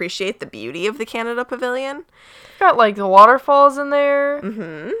truly appreciate the beauty of the Canada Pavilion. They've got, like, the waterfalls in there.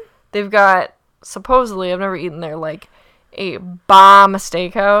 Mm-hmm. They've got, supposedly, I've never eaten there, like, a bomb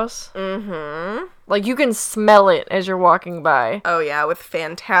steakhouse. Mm-hmm. Like, you can smell it as you're walking by. Oh, yeah, with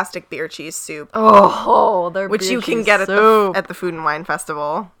fantastic beer cheese soup. Oh, their which you can get at the Food and Wine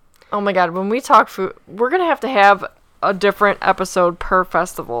Festival. Oh, my God. When we talk food, we're going to have a different episode per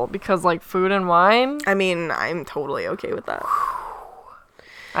festival because, like, food and wine. I mean, I'm totally okay with that.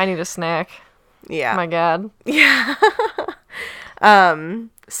 I need a snack. Yeah. Oh, my God. Yeah.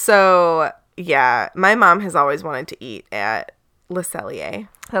 So, yeah, my mom has always wanted to eat at Le Cellier.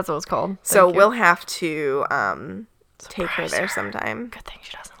 That's what it's called. So we'll have to take her there sometime. Good thing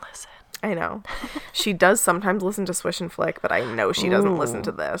she doesn't listen. I know. She does sometimes listen to Swish and Flick, but I know she doesn't listen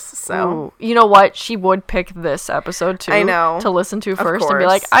to this. So Ooh. You know what? She would pick this episode too. I know. To listen to first and be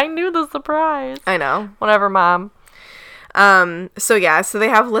like, I knew the surprise. I know. Whatever, Mom. So yeah, so they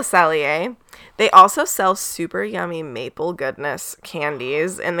have Le Cellier. They also sell super yummy maple goodness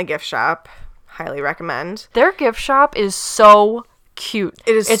candies in the gift shop. Highly recommend. Their gift shop is so cute.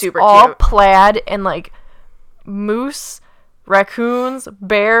 It is super cute. It's all plaid and like moose, raccoons,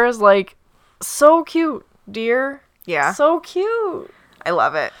 bears, like, so cute. Deer. Yeah. So cute. I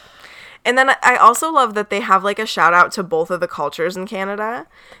love it. And then I also love that they have, like, a shout out to both of the cultures in Canada,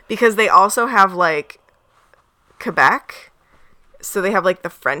 because they also have, like, Quebec. So they have, like, the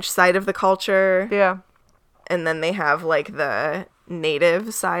French side of the culture. Yeah. And then they have, like, the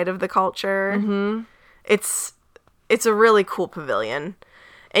native side of the culture. Mm-hmm. It's a really cool pavilion.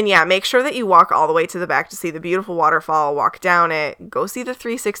 And yeah, make sure that you walk all the way to the back to see the beautiful waterfall, walk down it, go see the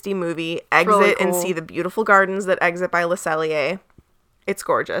 360 movie, exit really and cool. see the beautiful gardens that exit by Le Cellier. It's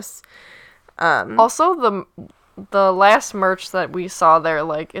gorgeous. Also, the last merch that we saw there,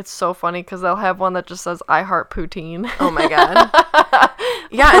 like, it's so funny because they'll have one that just says "I heart poutine." Oh my god.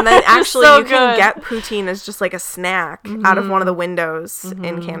 Yeah, and then actually so you can good. get poutine as just like a snack out of one of the windows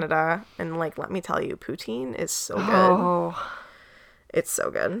in Canada. And like, let me tell you, poutine is so good. Oh. It's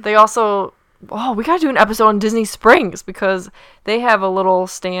so good. They also, we gotta do an episode on Disney Springs because they have a little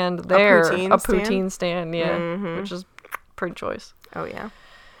stand there, poutine stand, yeah, which is pretty choice. Oh yeah.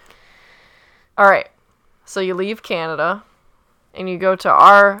 All right, so you leave Canada and you go to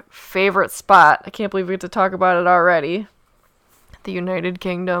our favorite spot. I can't believe we get to talk about it already. The United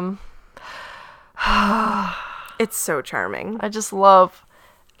Kingdom. It's so charming. I just love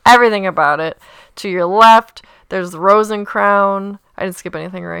everything about it. To your left, there's the Rose and Crown. I didn't skip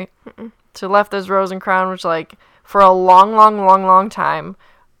anything, right? Mm-mm. To the left, there's Rose and Crown, which, like, for a long time,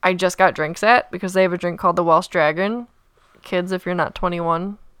 I just got drinks at because they have a drink called the Welsh Dragon. Kids, if you're not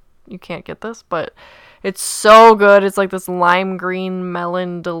 21, you can't get this, but it's so good. It's like this lime green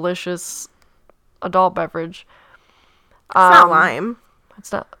melon delicious adult beverage. It's not lime.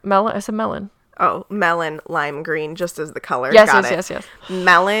 It's not melon. I said melon. Oh, melon, lime green, just as the color. Yes, Got yes, it. yes.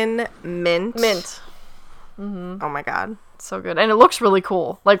 Melon, mint. Mint. Oh my god. So good. And it looks really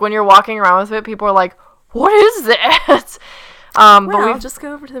cool. Like, when you're walking around with it, people are like, what is that? But Well, we just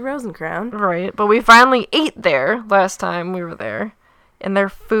go over to the Rose and Crown. Right. But we finally ate there last time we were there. And their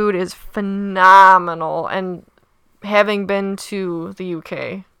food is phenomenal. And having been to the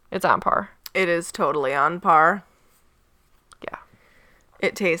UK, it's on par. It is totally on par. Yeah.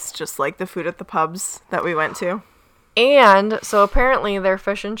 It tastes just like the food at the pubs that we went to. And so apparently their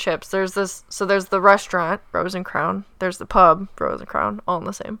fish and chips, there's the restaurant, Rose and Crown, there's the pub, Rose and Crown, all in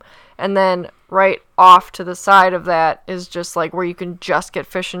the same. And then right off to the side of that is just like where you can just get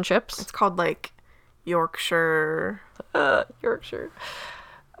fish and chips. It's called like Yorkshire. Yorkshire.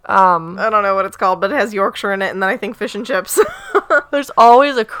 I don't know what it's called, but it has Yorkshire in it, and then I think fish and chips. There's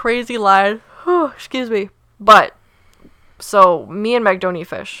always a crazy line. Excuse me. But, so me and Meg don't eat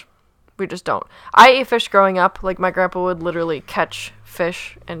fish. We just don't. I ate fish growing up. Like, my grandpa would literally catch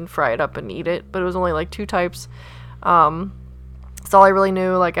fish and fry it up and eat it. But it was only, like, 2 types. That's all I really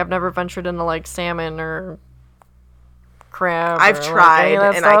knew. Like, I've never ventured into, like, salmon or crab. I've or, tried,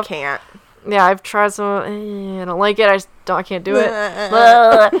 like, and stuff. I can't. Yeah, I've tried some. I don't like it. I can't do it.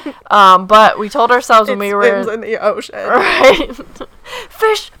 But we told ourselves when we were It swims in the ocean. right.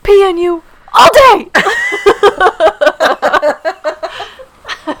 Fish pee on you all day.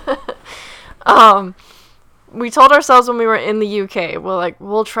 We told ourselves when we were in the UK,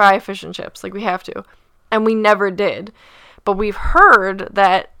 we'll try fish and chips, like we have to, and we never did. But we've heard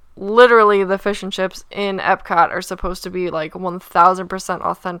that literally the fish and chips in Epcot are supposed to be like 1,000%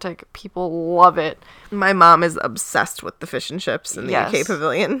 authentic. People love it. My mom is obsessed with the fish and chips in the Yes. UK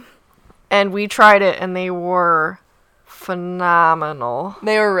pavilion. And we tried it, and they were phenomenal.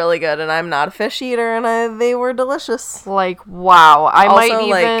 They were really good, and I'm not a fish eater, and they were delicious. Like, wow. I Also, might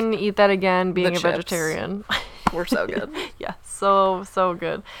like, even eat that again being a chips. vegetarian. We're so good. Yeah, so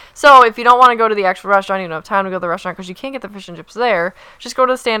good. So if you don't want to go to the actual restaurant, you don't have time to go to the restaurant because you can't get the fish and chips there, just go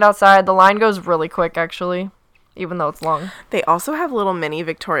to the stand outside. The line goes really quick, actually, even though it's long. They also have little mini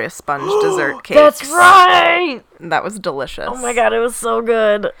Victoria Sponge dessert cakes. That's right! That was delicious. Oh my god, it was so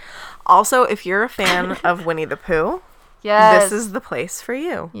good. Also, if you're a fan of Winnie the Pooh, Yes. this is the place for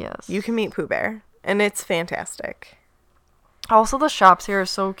you. Yes. You can meet Pooh Bear, and it's fantastic. Also, the shops here are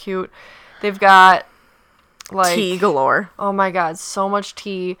so cute. They've got, like... Tea galore. Oh my god, so much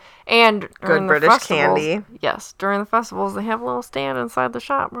tea. And during Good the British festivals- candy. Yes, during the festivals, they have a little stand inside the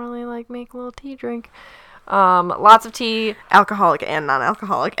shop where they, like, make a little tea drink. Lots of tea. Alcoholic and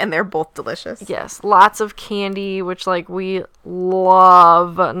non-alcoholic, and they're both delicious. Yes, lots of candy, which, like, we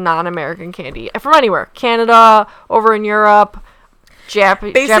love non-American candy. From anywhere. Canada, over in Europe,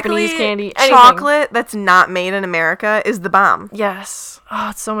 Basically, Japanese candy, anything. chocolate that's not made in America is the bomb. Yes. Oh,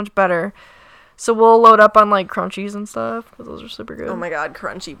 it's so much better. So we'll load up on, like, crunchies and stuff, because those are super good. Oh my god,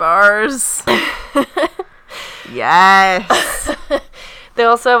 crunchy bars. Yes. They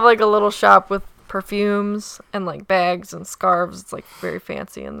also have, like, a little shop with perfumes and like bags and scarves. It's like very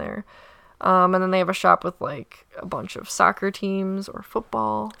fancy in there. And then they have a shop with like a bunch of soccer teams or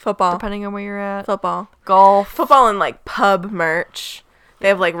football, depending on where you're at. Golf, football, and like pub merch. They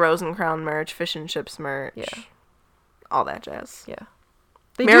have like Rose and Crown merch, fish and chips merch, all that jazz. Yeah,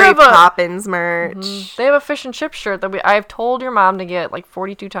 they Mary do have Poppins merch. They have a fish and chip shirt that I've told your mom to get like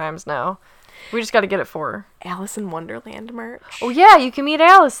 42 times now. We just got to get it for her. Alice in Wonderland merch. Oh yeah, you can meet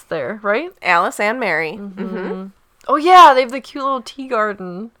Alice there, right? Alice and Mary. Mm-hmm. Oh yeah, they have the cute little tea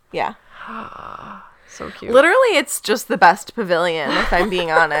garden. Yeah. So cute. Literally, it's just the best pavilion, if I'm being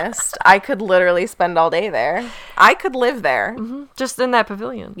honest. I could literally spend all day there. I could live there. Just in that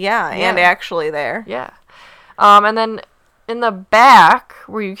pavilion. Yeah, and actually there. Yeah. And then in the back,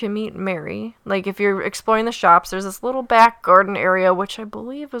 where you can meet Mary, like if you're exploring the shops, there's this little back garden area, which I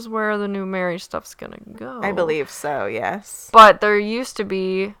believe is where the new Mary stuff's gonna go. I believe so, yes. But there used to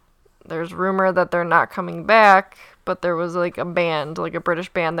be, there's rumor that they're not coming back, but there was like a band, like a British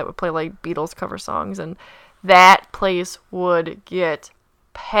band that would play like Beatles cover songs, and that place would get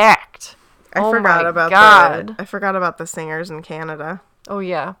packed. I forgot about I forgot about the singers in Canada. Oh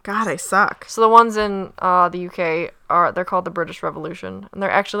yeah. God, I suck. So the ones in the UK they're called the British Revolution, and they're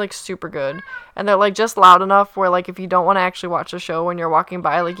actually like super good, and they're like just loud enough where like if you don't want to actually watch the show when you're walking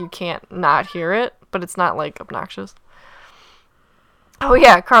by, like you can't not hear it, but it's not like obnoxious. Oh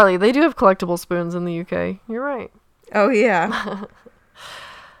yeah, Carly, they do have collectible spoons in the UK. You're right. Oh yeah.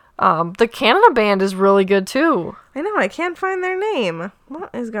 The Canada band is really good too. I know, I can't find their name. What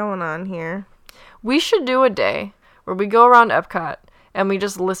is going on here? We should do a day where we go around Epcot and we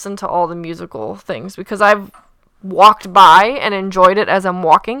just listen to all the musical things, because I've walked by and enjoyed it as I'm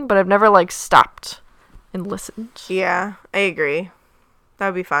walking, but I've never like stopped and listened. Yeah, I agree. That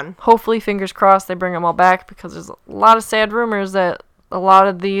would be fun. Hopefully, fingers crossed, they bring them all back, because there's a lot of sad rumors that a lot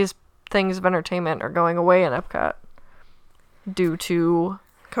of these things of entertainment are going away in Epcot due to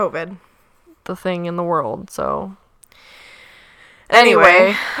COVID. The thing in the world. So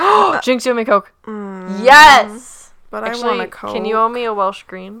anyway. Jinx, you owe me a Coke. Yes! But actually, I want a Coke. Can you owe me a Welsh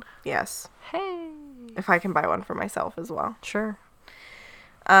Green? Yes. Hey. If I can buy one for myself as well. Sure.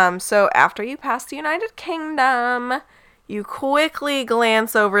 So after you pass the United Kingdom, you quickly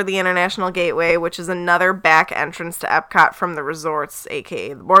glance over the International Gateway, which is another back entrance to Epcot from the resorts,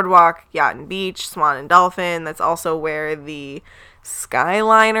 aka the Boardwalk, Yacht and Beach, Swan and Dolphin. That's also where the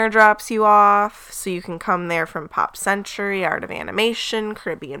Skyliner drops you off, so you can come there from Pop Century, Art of Animation,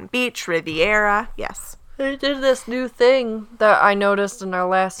 Caribbean Beach, Riviera. Yes. They did this new thing that I noticed in our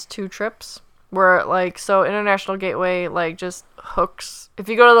last 2 trips, where like, so International Gateway like just hooks. If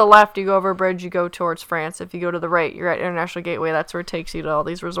you go to the left, you go over a bridge, you go towards France. If you go to the right, you're at International Gateway. That's where it takes you to all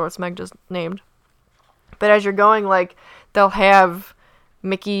these resorts Meg just named. But as you're going, like, they'll have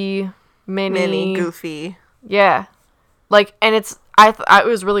Mickey, Minnie, Goofy. Yeah. Like, and it's, it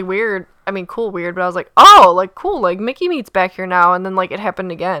was really weird. I mean, cool weird, but I was like, oh, like, cool, like, Mickey Meat's back here now, and then, like, it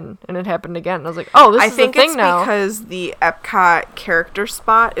happened again, and it happened again, and I was like, oh, this is the thing now. I think it's because the Epcot character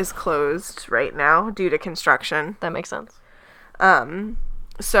spot is closed right now due to construction. That makes sense.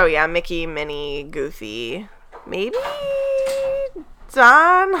 So, yeah, Mickey, Minnie, Goofy, maybe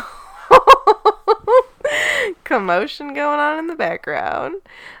Don. Commotion going on in the background.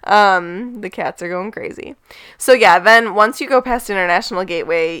 The cats are going crazy. So yeah, then once you go past International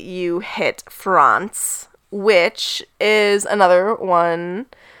Gateway, you hit France, which is another one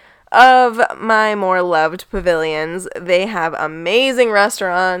of my more loved pavilions. They have amazing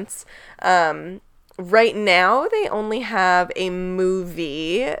restaurants. Right now, they only have a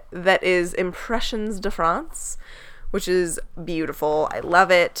movie that is Impressions de France, which is beautiful. I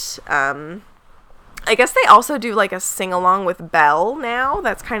love it. I guess they also do like a sing-along with Belle now.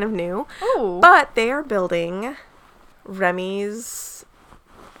 That's kind of new. Oh. But they are building Remy's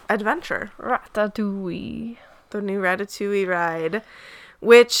Adventure. Ratatouille. The new Ratatouille ride,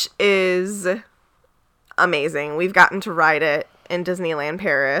 which is amazing. We've gotten to ride it in Disneyland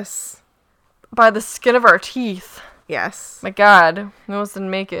Paris. By the skin of our teeth. Yes. My God. We almost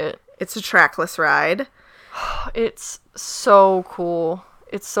didn't make it. It's a trackless ride. It's so cool.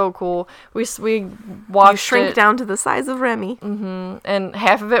 It's so cool. We watched You shrink down to the size of Remy. Mm-hmm. And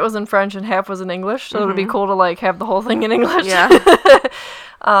half of it was in French and half was in English. So it would be cool to like have the whole thing in English. Yeah.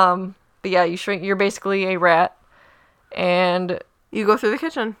 But yeah, you shrink. You're basically a rat. And you go through the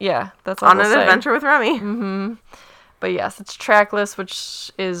kitchen. Yeah, that's all on an adventure with Remy. Mm-hmm. But yes, it's trackless,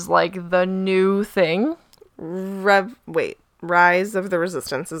 which is like the new thing. Rise of the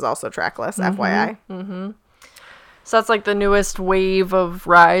Resistance is also trackless, FYI. Mm-hmm. So that's like the newest wave of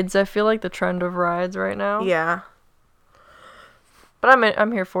rides. I feel like the trend of rides right now. Yeah. But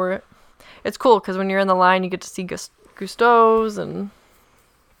I'm here for it. It's cool because when you're in the line, you get to see Gusteau's, and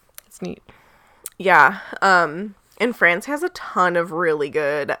it's neat. Yeah. And France has a ton of really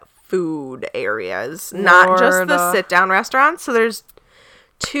good food areas, not just the sit-down restaurants. So there's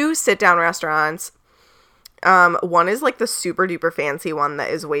 2 sit-down restaurants. One is like the super duper fancy one that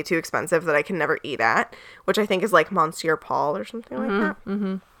is way too expensive that I can never eat at, which I think is like Monsieur Paul or something like that.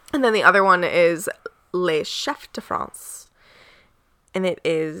 Mm-hmm. And then the other one is Les Chefs de France, and it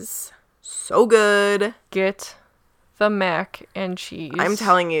is so good. Get the mac and cheese. I'm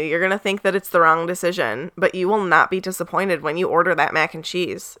telling you, you're gonna think that it's the wrong decision, but you will not be disappointed when you order that mac and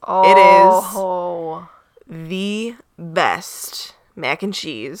cheese. Oh. It is the best mac and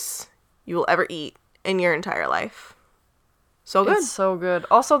cheese you will ever eat in your entire life. So good. It's so good.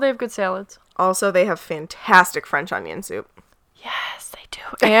 Also, they have good salads. Also, they have fantastic French onion soup. Yes, they do.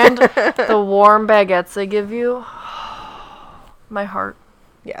 And the warm baguettes they give you. My heart.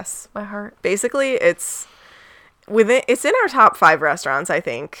 Yes. My heart. Basically, it's in our top 5 restaurants, I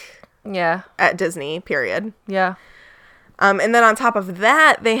think. Yeah. At Disney, period. Yeah. And then on top of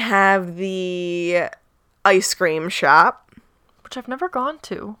that, they have the ice cream shop. Which I've never gone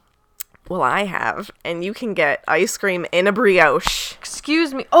to. Well, I have. And you can get ice cream in a brioche.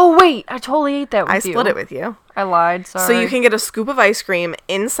 Excuse me. Oh, wait. I totally ate that with you. I split it with you. I lied. Sorry. So you can get a scoop of ice cream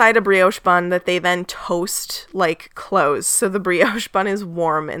inside a brioche bun that they then toast, like, close. So the brioche bun is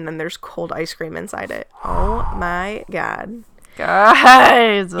warm, and then there's cold ice cream inside it. Oh, my God.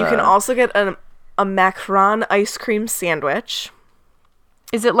 Guys. You can also get a macaron ice cream sandwich.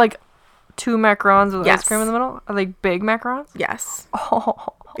 Is it, like, 2 macarons with Yes. ice cream in the middle? Are they big macarons? Yes. Oh.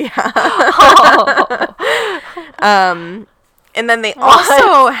 Yeah. And then they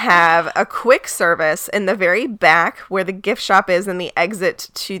also have a quick service in the very back where the gift shop is and the exit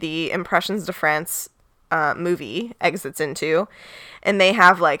to the Impressions de France movie exits into. And they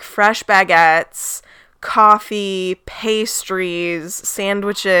have like fresh baguettes, coffee, pastries,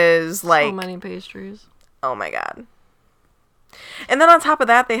 sandwiches, like So many pastries. oh my God. And then on top of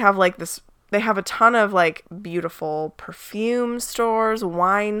that, they have like this. They have a ton of, like, beautiful perfume stores,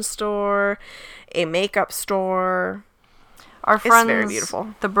 wine store, a makeup store. Our friends, very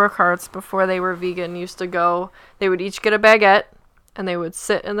beautiful. the Brookharts, before they were vegan, used to go, they would each get a baguette, and they would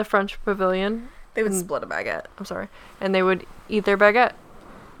sit in the French pavilion. They would split a baguette. I'm sorry. And they would eat their baguette.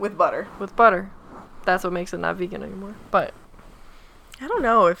 With butter. With butter. That's what makes it not vegan anymore. But I don't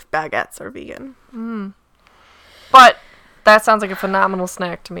know if baguettes are vegan. But that sounds like a phenomenal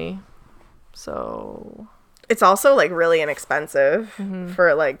snack to me. So It's also, like, really inexpensive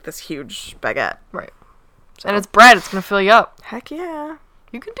for, like, this huge baguette. right. And it's bread. It's going to fill you up. Heck yeah.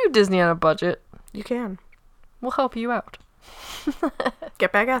 You can do Disney on a budget. You can. We'll help you out.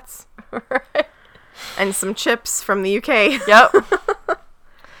 Get baguettes. And some chips from the UK. Yep.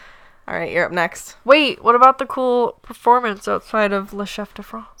 All right, you're up next. Wait, what about the cool performance outside of Le Chef de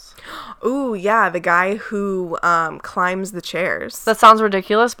France? Ooh, yeah, the guy who climbs the chairs. That sounds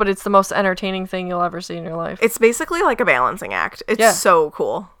ridiculous, but it's the most entertaining thing you'll ever see in your life. It's basically like a balancing act. It's Yeah. so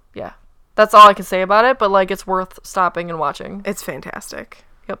cool. Yeah. That's all I can say about it, but, like, it's worth stopping and watching. It's fantastic.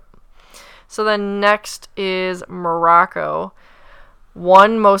 Yep. So then next is Morocco.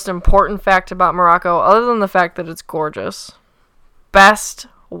 One most important fact about Morocco, other than the fact that it's gorgeous, best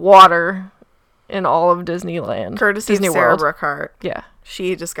water in all of Disneyland. Courtesy Disney of Sarah World. Brookhart. Yeah.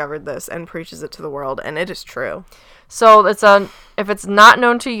 She discovered this and preaches it to the world, and it is true. So if it's not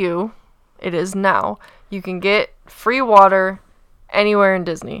known to you, it is now. You can get free water anywhere in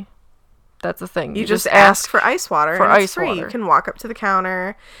Disney. That's the thing. You just ask for ice water, for and it's ice free. water. You can walk up to the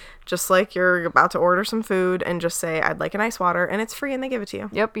counter, just like you're about to order some food, and just say, I'd like an ice water, and it's free, and they give it to you.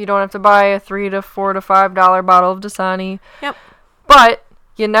 Yep, you don't have to buy a $3 to $4 to $5 bottle of Dasani. Yep. But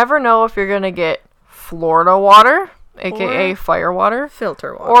you never know if you're going to get Florida water, aka Or fire water,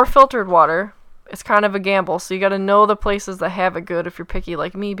 filter water. or filtered water. It's kind of a gamble, so you got to know the places that have it good if you're picky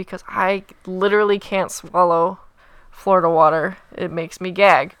like me, because I literally can't swallow Florida water. It makes me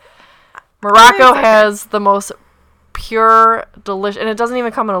gag. Morocco has the most pure, delicious, and it doesn't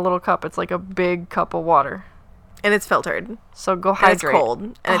even come in a little cup. It's like a big cup of water. And it's filtered. So go And hydrate. it's cold.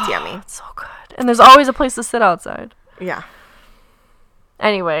 And it's yummy. It's so good. And there's always a place to sit outside. Yeah.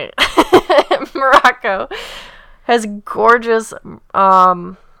 Anyway, Morocco has gorgeous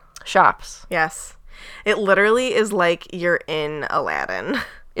shops. Yes. It literally is like you're in Aladdin.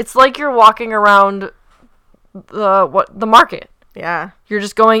 It's like you're walking around the market. Yeah. You're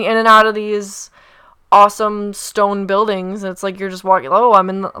just going in and out of these awesome stone buildings. It's like you're just walking. Oh, I'm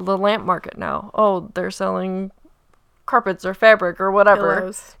in the lamp market now. Oh, they're selling carpets or fabric or whatever.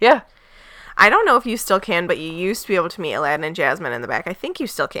 Pillows. Yeah. I don't know if you still can, but you used to be able to meet Aladdin and Jasmine in the back. I think you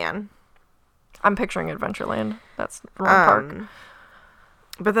still can. I'm picturing Adventureland. That's the wrong park.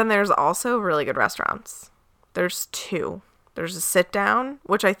 But then there's also really good restaurants. There's 2. There's a sit down,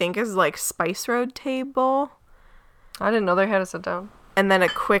 which I think is like Spice Road Table. I didn't know they had a sit down. And then a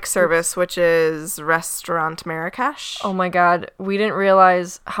quick service, which is Restaurant Marrakesh. Oh my god, we didn't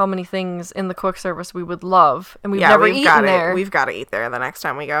realize how many things in the quick service we would love, and we've never eaten there. We've got to eat there the next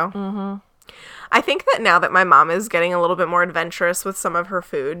time we go. Mm-hmm. I think that now that my mom is getting a little bit more adventurous with some of her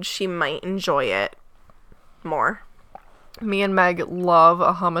food, she might enjoy it more. Me and Meg love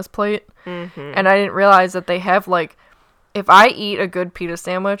a hummus plate, and I didn't realize that they have, like, if I eat a good pita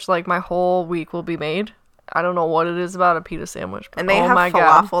sandwich, like, my whole week will be made. I don't know what it is about a pita sandwich. But and they have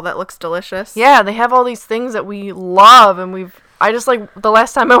falafel that looks delicious. Yeah, they have all these things that we love, and I just, like, the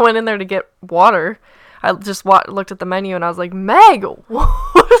last time I went in there to get water, I just looked at the menu, and I was like, Meg,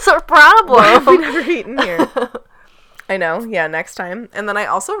 what is our problem? Why have we never eaten here? I know, yeah, next time. And then I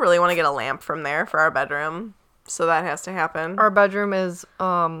also really want to get a lamp from there for our bedroom, so that has to happen. Our bedroom is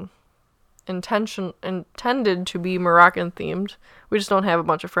intended to be Moroccan themed. We just don't have a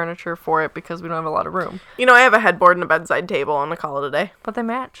bunch of furniture for it because we don't have a lot of room. You know, I have a headboard and a bedside table, and I call it a day. But they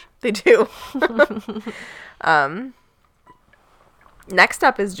match. They do. Next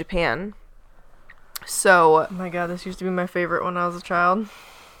up is Japan. So, oh my god, this used to be my favorite when I was a child.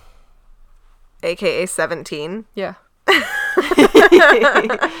 AKA 17. Yeah.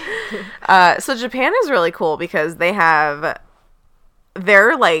 So Japan is really cool because they have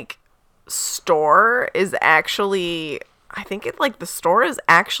their, like, store is actually, I think the store is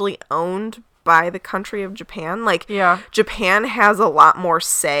actually owned by the country of Japan. Like, yeah. Japan has a lot more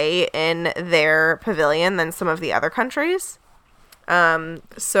say in their pavilion than some of the other countries.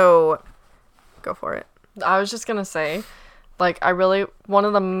 So go for it. I was just gonna say, like, one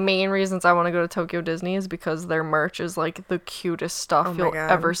of the main reasons I want to go to Tokyo Disney is because their merch is, like, the cutest stuff you'll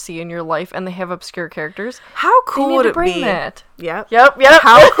ever see in your life, and they have obscure characters. How cool would it be? That. Yep.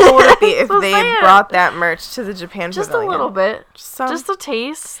 How cool would it be if they brought that merch to the Japan just pavilion? A little bit. Some. Just a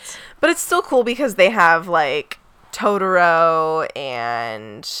taste. But it's still cool because they have, like, Totoro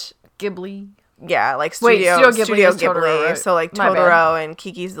and Ghibli. Yeah, like Studio Ghibli. Totoro, right? So, like, Totoro and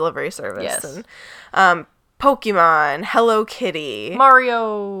Kiki's Delivery Service. Yes. And Pokemon, Hello Kitty.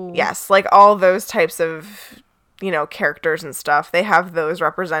 Mario. Yes, like, all those types of, characters and stuff. They have those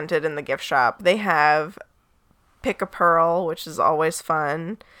represented in the gift shop. They have Pick a Pearl, which is always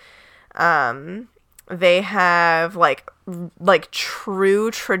fun. They have, like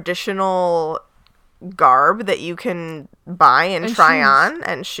true traditional garb that you can buy and try shoes. On,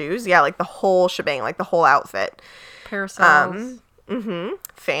 and shoes. Yeah, like the whole shebang, like the whole outfit. Parasols.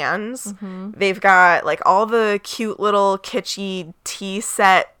 Fans. They've got, like, all the cute little kitschy tea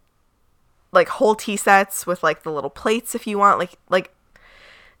set, like, whole tea sets with, like, the little plates if you want. Like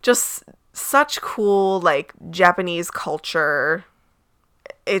just such cool, like, Japanese culture.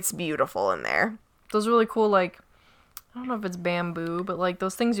 It's beautiful in there. Those really cool, like, I don't know if it's bamboo, but, like,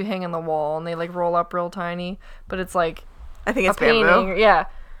 those things you hang on the wall and they, like, roll up real tiny, but it's like I think it's a painting. bamboo. Yeah.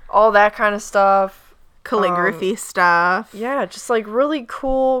 All that kind of stuff. Calligraphy stuff. Yeah, just, like, really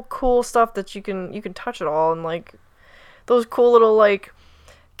cool stuff that you can touch it all, and, like, those cool little, like,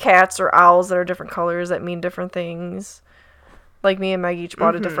 cats or owls that are different colors that mean different things. Like, me and Meg each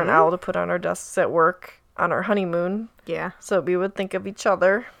bought a different owl to put on our desks at work on our honeymoon. Yeah. So we would think of each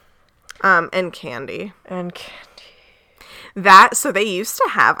other. And candy. So they used to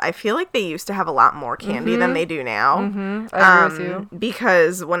have, I feel like they used to have a lot more candy than they do now. I agree with you.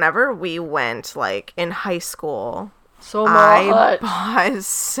 Because whenever we went, like, in high school, I bought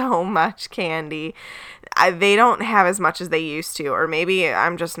so much candy. They don't have as much as they used to, or maybe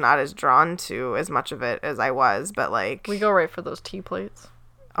I'm just not as drawn to as much of it as I was, but, like... We go right for those tea plates.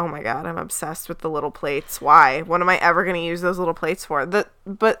 Oh my god, I'm obsessed with the little plates. Why? What am I ever going to use those little plates for?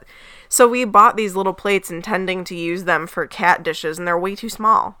 So we bought these little plates intending to use them for cat dishes, and they're way too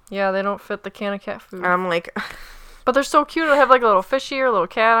small. Yeah, they don't fit the can of cat food. And I'm like... But they're so cute. They have, like, a little fishy or a little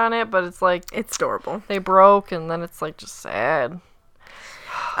cat on it, but it's like... It's adorable. They broke, and then it's, like, just sad.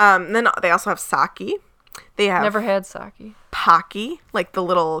 Then they also have sake. They have... Never had sake. Pocky, like the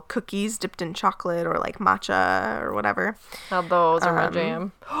little cookies dipped in chocolate, or, like, matcha or whatever. Now those are my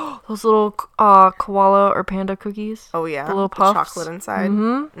jam. Those little koala or panda cookies. Oh, yeah. The little puffs. The chocolate inside.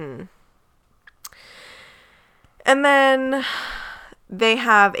 And then they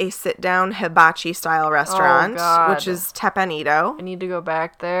have a sit-down hibachi-style restaurant, which is Teppanydo. I need to go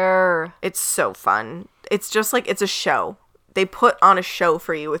back there. It's so fun. It's just like, it's a show. They put on a show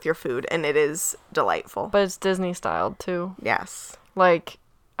for you with your food, and it is delightful. But it's Disney styled, too. Yes. Like,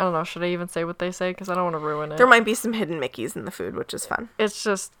 I don't know, should I even say what they say? Because I don't want to ruin it. There might be some hidden Mickeys in the food, which is fun. It's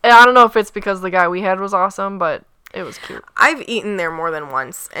just, I don't know if it's because the guy we had was awesome, but it was cute. I've eaten there more than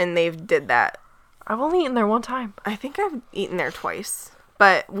once, and they've did that. I've only eaten there one time. I think I've eaten there twice.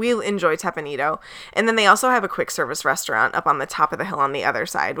 But we enjoy Tepanito. And then they also have a quick service restaurant up on the top of the hill on the other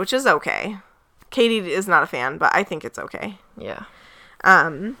side, which is okay. Katie is not a fan, but I think it's okay. Yeah.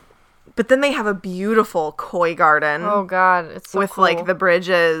 But then they have a beautiful koi garden. Oh, God. It's so with, cool. like, the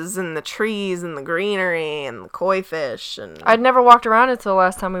bridges and the trees and the greenery and the koi fish. And I'd never walked around it till the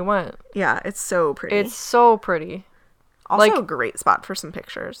last time we went. yeah, it's so pretty. It's so pretty. also like- a great spot for some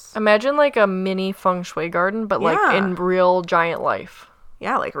pictures. Imagine, like, a mini feng shui garden, but, like, Yeah. in real giant life.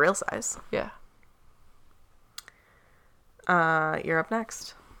 Yeah, like real size. Yeah. You're up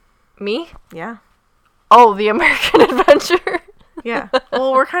next. Me? Yeah. Oh, the American Adventure. Yeah.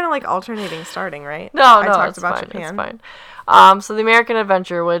 Well, we're kind of like alternating starting, right? No, I no, talked it's about fine. Japan. It's fine. So the American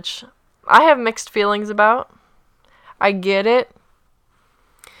Adventure, which I have mixed feelings about. I get it.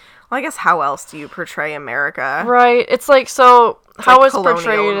 Well, I guess how else do you portray America? Right. It's like, so how like it's colonial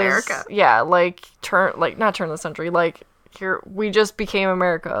portrayed America. is, yeah, like not turn of the century, like here we just became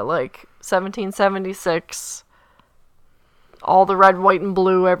America, like 1776. All the red, white, and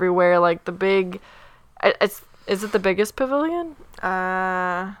blue everywhere, like the big. Is it the biggest pavilion?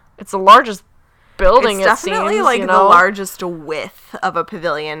 It's the largest building. It's definitely seems, like you the know? largest width of a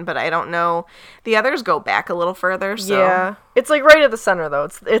pavilion, but I don't know. The others go back a little further. So. Yeah, it's like right at the center though.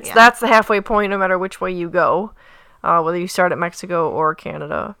 It's Yeah. That's the halfway point, no matter which way you go, whether you start at Mexico or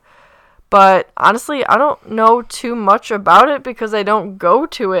Canada. But honestly, I don't know too much about it because I don't go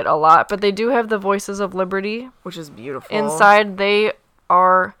to it a lot. But they do have the Voices of Liberty Which is beautiful. inside. They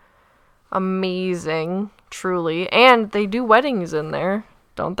are amazing, truly, and they do weddings in there,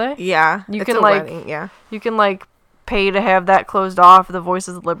 don't they? Yeah. You it's can, a like- wedding, yeah. You can like pay to have that closed off. The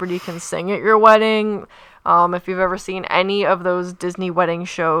Voices of Liberty can sing at your wedding. If you've ever seen any of those Disney wedding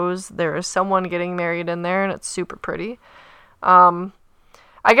shows, there is someone getting married in there, and it's super pretty.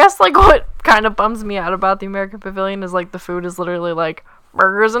 I guess like what kind of bums me out about the American Pavilion is like the food is literally like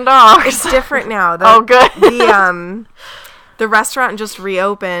burgers and dogs. It's different now. Oh, good. The restaurant just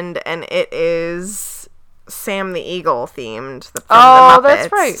reopened, and it is Sam the Eagle themed. From Oh, the that's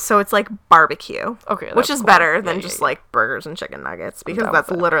Muppets. right. So it's like barbecue. Okay, which that's is cool. better Yeah, than yeah, just yeah. like burgers and chicken nuggets, because down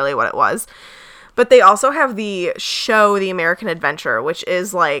that's with that. literally what it was. But they also have the show, The American Adventure, which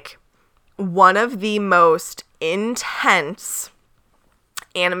is like one of the most intense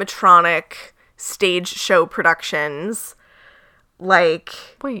animatronic stage show productions, like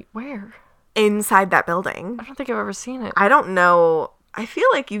Wait, where? inside that building. I don't think I've ever seen it. I don't know. I feel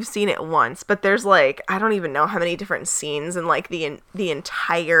like you've seen it once, but there's like, I don't even know how many different scenes, and like the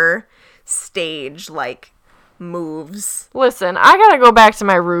entire stage like moves. Listen, I gotta go back to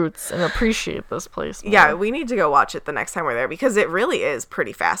my roots and appreciate this place more. Yeah, we need to go watch it the next time we're there, because it really is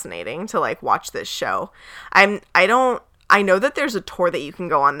pretty fascinating to like watch this show. I know that there's a tour that you can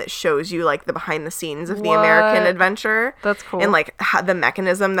go on that shows you like the behind the scenes of the American What? Adventure. That's cool. And like the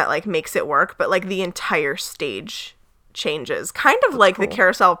mechanism that like makes it work, but like the entire stage changes. Kind of like the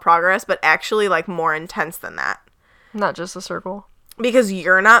Carousel of Progress, but actually like more intense than that. Not just a circle. Because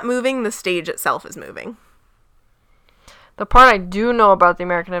you're not moving, the stage itself is moving. The part I do know about the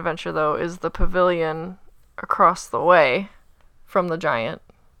American Adventure, though, is the pavilion across the way from the giant,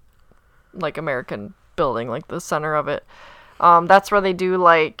 like, American building, like, the center of it. That's where they do,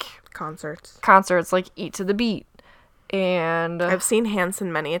 like, Concerts. like Eat to the Beat. And, I've seen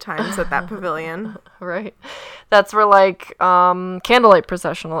Hanson many a times at that pavilion. right? That's where, like, Candlelight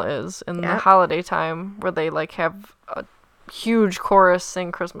Processional is in the Yep. holiday time, where they, like, have a huge chorus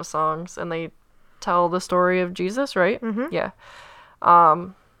sing Christmas songs, and they tell the story of Jesus, right? Mm-hmm. Yeah.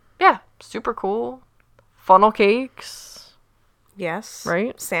 Yeah, super cool. Funnel cakes, Yes.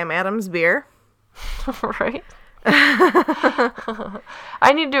 Right? Sam Adams beer. right? I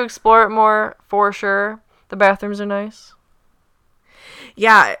need to explore it more, for sure. The bathrooms are nice.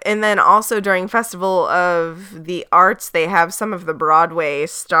 Yeah, and then also during Festival of the Arts, they have some of the Broadway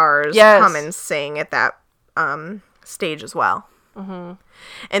stars Yes. come and sing at that stage as well. Mm-hmm.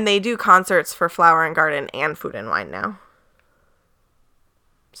 And they do concerts for Flower and Garden and Food and Wine now.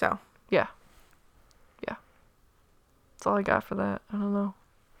 So, Yeah. Yeah. That's all I got for that. I don't know.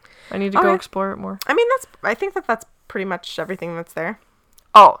 I need to go Okay. explore it more. I mean, I think that's pretty much everything that's there.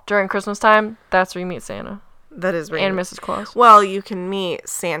 Oh, during Christmas time, that's where you meet Santa That is and Mrs. Claus. Well, you can meet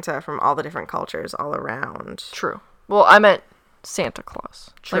Santa from all the different cultures all around. True. Well, I meant Santa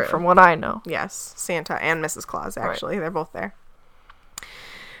Claus. True. Like, from what I know. Yes, Santa and Mrs. Claus, actually. They're both there.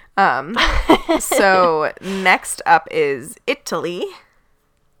 So next up is Italy.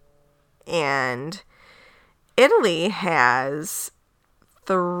 And Italy has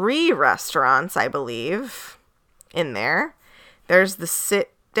 3 restaurants, I believe, in there. There's the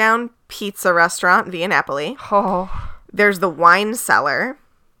sit-down pizza restaurant, Via Napoli. Oh. There's the wine cellar,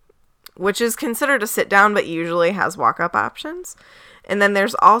 which is considered a sit-down, but usually has walk-up options. And then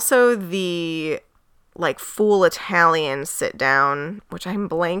there's also the, like, full Italian sit-down, which I'm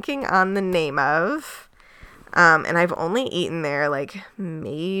blanking on the name of. And I've only eaten there, like,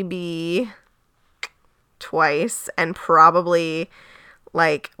 maybe twice, and probably,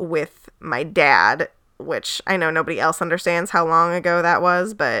 like, with my dad, which I know nobody else understands how long ago that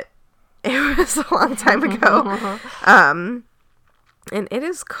was, but it was a long time ago. And it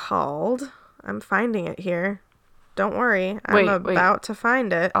is called, I'm finding it here. Don't worry, I'm about to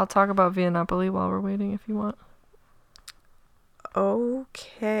find it. I'll talk about Via Napoli while we're waiting if you want.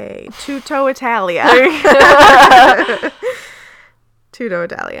 Okay. Tutto Italia. Tutto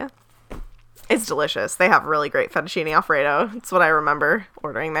Italia. It's delicious. They have really great fettuccine Alfredo. It's what I remember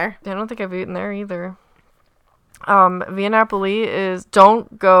ordering there. I don't think I've eaten there either. Via Napoli is,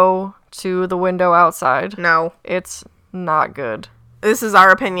 don't go to the window outside. No. It's not good. This is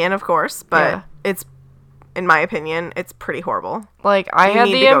our opinion, of course, but Yeah. it's, in my opinion, it's pretty horrible. Like, I You had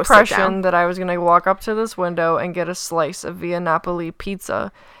need the to go sit down. impression that I was going to walk up to this window and get a slice of Via Napoli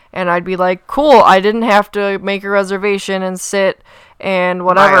pizza. And I'd be like, cool, I didn't have to make a reservation and sit and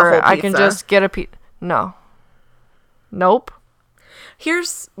whatever. whole I can pizza. just get a pizza. No. Nope.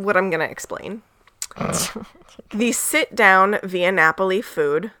 Here's what I'm going to explain. The sit-down Via Napoli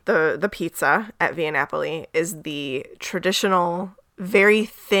food, the pizza at Via Napoli, is the traditional, very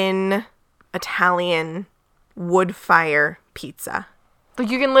thin Italian wood fire pizza. Like,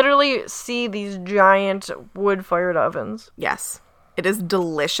 you can literally see these giant wood-fired ovens. Yes. It is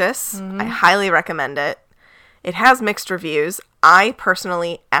delicious. I highly recommend it. It has mixed reviews. I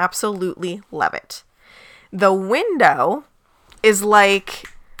personally absolutely love it. The window is like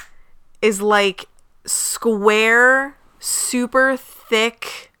square, super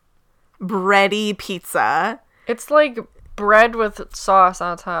thick, bready pizza. It's like bread with sauce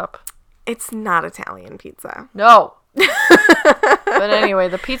on top. It's not Italian pizza. No. But anyway,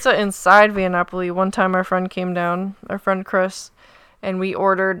 the pizza inside Via Napoli, one time our friend came down, our friend Chris, and we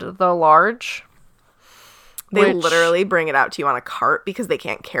ordered the large. They which- literally bring it out to you on a cart because they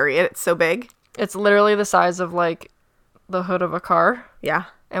can't carry it. It's so big. It's literally the size of, like, the hood of a car, Yeah.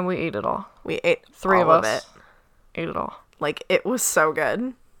 and we ate it all. We ate 3 all of of us it. ate it all. Like, it was so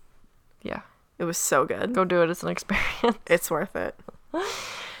good. Yeah. It was so good. Go do it. It's an experience. It's worth it.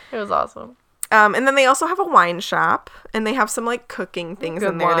 It was awesome. And then they also have a wine shop, and they have some, like, cooking things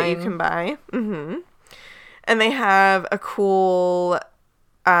Good in there that you wine. can buy. And they have a cool,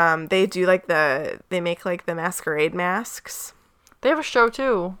 they do, like, they make, like, the masquerade masks. They have a show,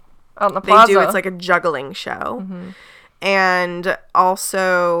 too, out in the They plaza. do, it's like a juggling show. And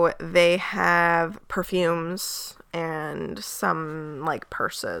also they have perfumes and some, like,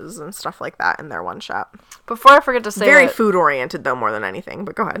 purses and stuff like that in their one shop. Before I forget to say Very it, food oriented, though, more than anything,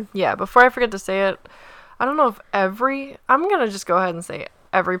 but go ahead. yeah, before I forget to say it, I don't know if I'm going to just go ahead and say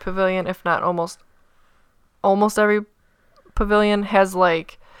every pavilion, if not almost every pavilion has,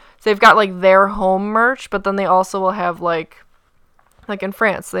 like, so they've got, like, their home merch, but then they also will have, like in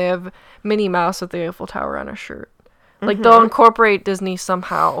France, they have Minnie Mouse with the Eiffel Tower on a shirt. Like, they'll incorporate Disney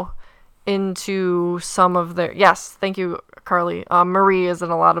somehow into some of their, yes, thank you, Carly. Marie is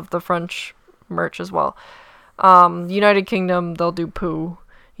in a lot of the French merch as well. United Kingdom, they'll do Pooh.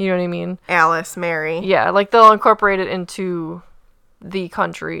 You know what I mean? Alice, Mary. Yeah, like, they'll incorporate it into the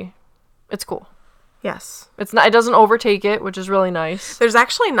country. It's cool. Yes. It's not. It doesn't overtake it, which is really nice. There's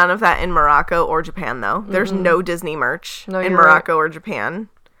actually none of that in Morocco or Japan, though. There's no Disney merch No, in you're Morocco or Japan.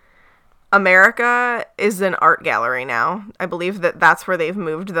 America is an art gallery now. I believe that's where they've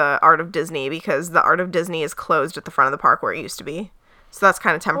moved the Art of Disney, because the Art of Disney is closed at the front of the park where it used to be. So that's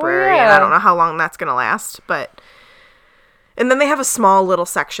kind of temporary, and I yeah. don't know how long that's going to last, but... And then they have a small little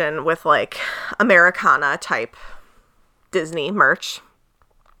section with, like, Americana type Disney merch.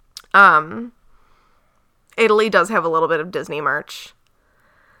 Italy does have a little bit of Disney merch.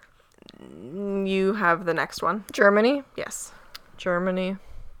 You have the next one. Germany. Yes. Germany.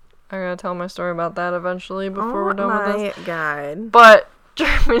 I gotta tell my story about that eventually before we're done with this. Oh my god. But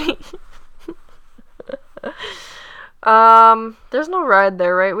Germany. There's no ride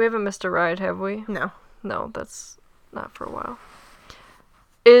there, right? We haven't missed a ride, have we? No. No, that's not for a while.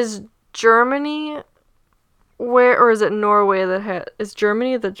 Is Germany or is it Norway that is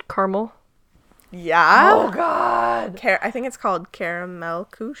Germany the caramel? Yeah. God. I think it's called Caramel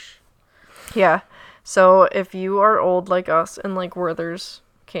Couche. Yeah. So if you are old like us and like Werther's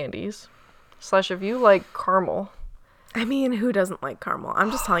candies, / if you like caramel, I mean, who doesn't like caramel?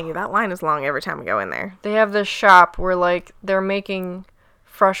 I'm just telling you, that line is long every time we go in there. they have this shop where like they're making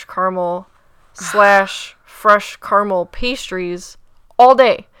fresh caramel / fresh caramel pastries all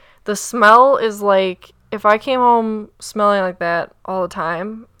day. The smell is like, if I came home smelling like that all the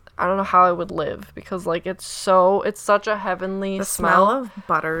time, I don't know how I would live, because like it's such a heavenly The smell of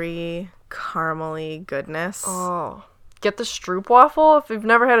buttery, caramely goodness. Oh, get the Stroopwafel. If you've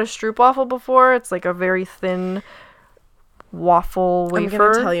never had a Stroopwafel before, it's like a very thin waffle wafer. I'm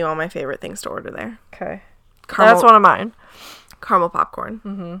going to tell you all my favorite things to order there. Okay. Caramel, That's one of mine. caramel popcorn.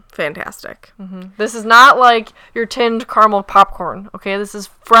 Mm-hmm. Fantastic. This is not like your tinned caramel popcorn, okay? This is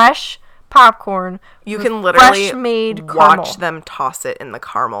fresh popcorn. You can literally fresh-made watch caramel. them toss it in the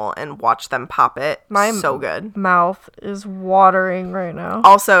caramel and watch them pop it. So good. Mouth is watering right now.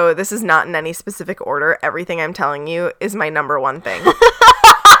 Also, this is not in any specific order. Everything I'm telling you is my number one thing.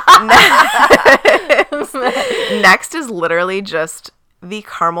 Next is literally just the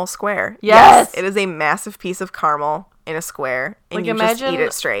caramel square. Yes. It is a massive piece of caramel in a square, and Like, you just eat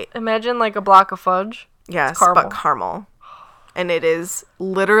it straight. Imagine like a block of fudge. Yes, caramel. but caramel. And it is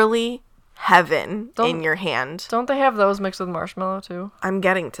literally heaven in your hand. Don't they have those mixed with marshmallow too? I'm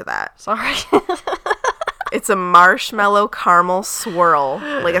getting to that. Sorry. It's a marshmallow caramel swirl,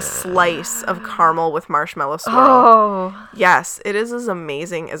 like a slice of caramel with marshmallow swirl. Oh. Yes, it is as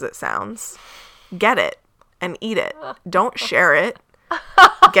amazing as it sounds. Get it and eat it. Don't share it.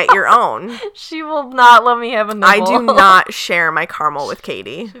 Get your own. She will not let me have a nibble. I do not share my caramel with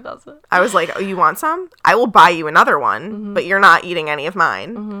Katie. She doesn't. I was like, oh, you want some? I will buy you another one, but you're not eating any of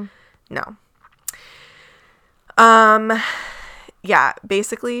mine. No. Yeah,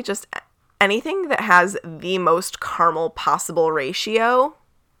 basically just anything that has the most caramel possible ratio,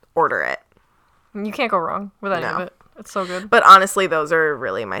 order it. You can't go wrong with any No. of it. It's so good. But honestly, those are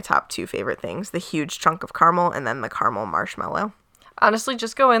really my top two favorite things. The huge chunk of caramel and then the caramel marshmallow. Honestly,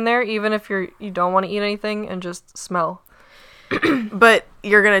 just go in there, even if you don't want to eat anything, and just smell. But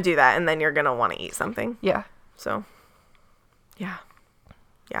you're going to do that, and then you're going to want to eat something. Yeah. So, yeah.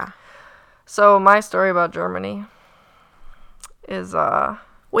 Yeah. So my story about Germany is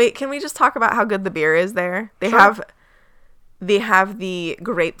Wait, can we just talk about how good the beer is there? They Sure. have the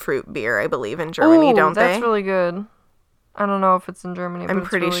grapefruit beer, I believe, in Germany, don't they? That's really good. I don't know if it's in Germany, but I'm it's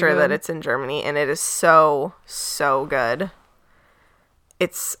pretty really sure good. that it's in Germany, and it is so, so good.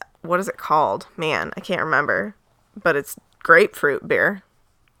 It's, what is it called? Man, I can't remember. But it's grapefruit beer.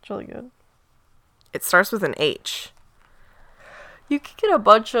 It's really good. It starts with an H. You could get a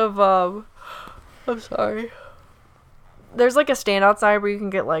bunch of I'm sorry. There's like a stand outside where you can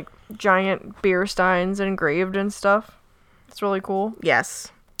get like giant beer steins engraved and stuff. It's really cool.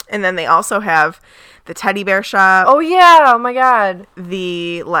 Yes. And then they also have the teddy bear shop. Oh yeah, oh my god.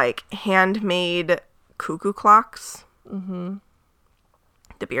 The like handmade cuckoo clocks. Mm-hmm.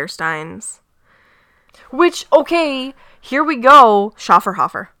 The beer steins. Which, okay, here we go.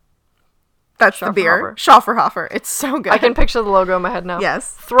 Schafferhofer. That's the beer. Schafferhofer. It's so good. I can picture the logo in my head now.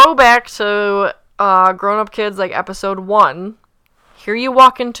 Yes. Throwback to Grown-Up Kids, like episode 1. Here you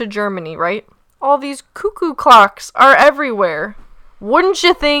walk into Germany, right? All these cuckoo clocks are everywhere. Wouldn't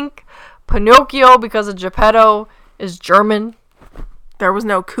you think Pinocchio, because of Geppetto, is German? There was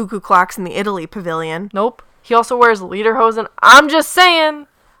no cuckoo clocks in the Italy pavilion. Nope. He also wears lederhosen. I'm just saying.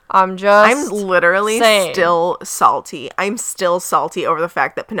 I'm literally saying. still salty. I'm still salty over the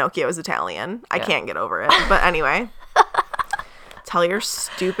fact that Pinocchio is Italian. I can't get over it. But anyway. Tell your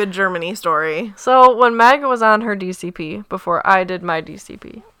stupid Germany story. So when Meg was on her DCP, before I did my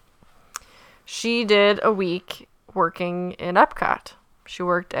DCP, she did a week working in Epcot. She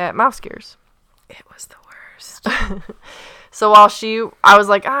worked at Mouse Gears. It was the worst. So while I was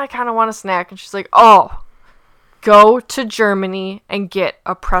like, I kind of want a snack. And she's like, oh, go to Germany and get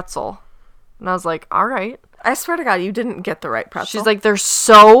a pretzel. And I was like, all right. I swear to God, you didn't get the right pretzel. She's like, they're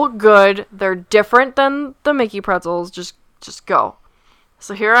so good. They're different than the Mickey pretzels. Just go.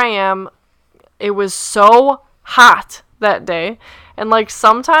 So here I am. It was so hot that day. And like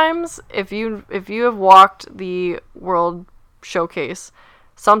sometimes if you have walked the World Showcase,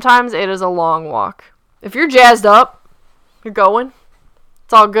 sometimes it is a long walk. If you're jazzed up, you're going.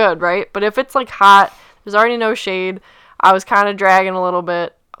 It's all good, right? But if it's like hot, there's already no shade. I was kind of dragging a little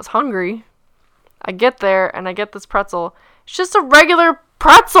bit. I was hungry. I get there and I get this pretzel. It's just a regular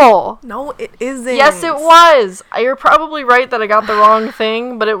pretzel. No, it isn't. Yes, it was. You're probably right that I got the wrong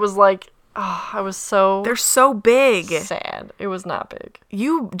thing, but it was like, I was so They're so big. sad. It was not big.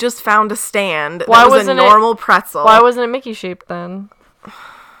 You just found a stand Why that was a wasn't it- normal pretzel. Why wasn't it Mickey shaped then?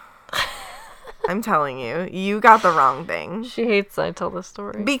 I'm telling you, you got the wrong thing. She hates I tell this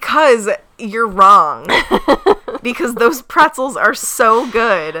story. Because you're wrong. Because those pretzels are so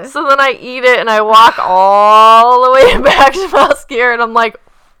good. So then I eat it and I walk all the way back to Mosquier and I'm like,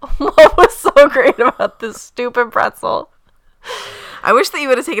 what was so great about this stupid pretzel? I wish that you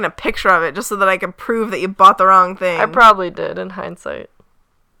would have taken a picture of it just so that I could prove that you bought the wrong thing. I probably did in hindsight.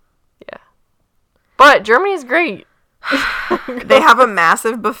 Yeah. But Germany's great. They have a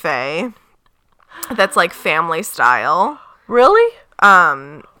massive buffet that's like family style. Really?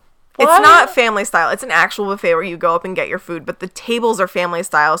 It's not family style. It's an actual buffet where you go up and get your food, but the tables are family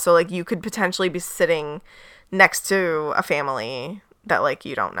style, so like you could potentially be sitting next to a family that like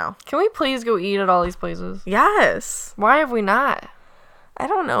you don't know. Can we please go eat at all these places? Yes. Why have we not? I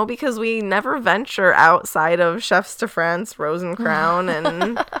don't know, because we never venture outside of Chefs de France, Rose and Crown,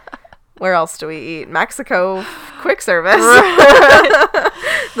 and where else do we eat? Mexico, quick service.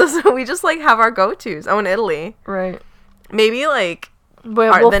 We just like have our go-tos. Oh, in Italy. Right. Maybe like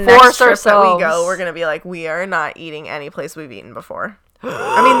We'll the force next trip ourselves. that we go, we're going to be like, we are not eating any place we've eaten before.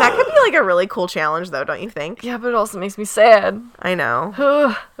 I mean, that could be like a really cool challenge though, don't you think? Yeah, but it also makes me sad. I know.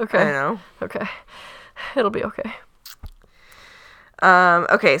 Okay. I know. Okay. It'll be okay.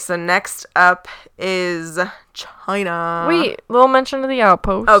 Okay, so next up is China. Wait, little mention of the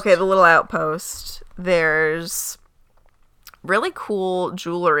outpost. Okay, the little outpost. There's really cool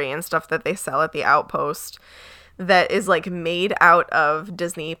jewelry and stuff that they sell at the outpost that is like made out of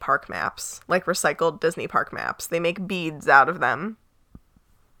Disney park maps, like recycled Disney park maps. They make beads out of them.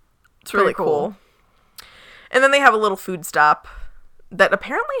 It's really cool. And then they have a little food stop that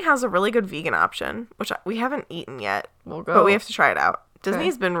apparently has a really good vegan option, which we haven't eaten yet. We'll go. But we have to try it out.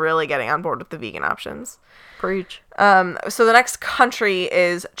 Disney's been really getting on board with the vegan options. Preach. So the next country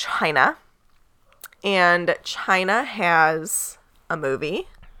is China. And China has a movie.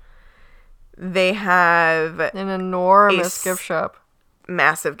 They have An enormous gift shop.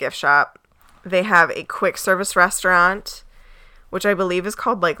 massive gift shop. They have a quick service restaurant, which I believe is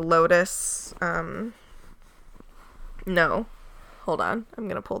called like Lotus. No. Hold on. I'm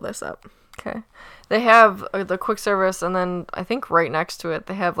going to pull this up. Okay. They have the quick service, and then I think right next to it,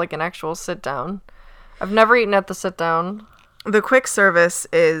 they have like an actual sit down. I've never eaten at the sit down. The quick service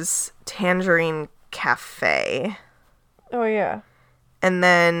is Tangerine Cafe. Oh, yeah. And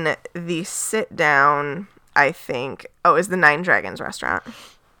then the sit down, I think, is the Nine Dragons restaurant.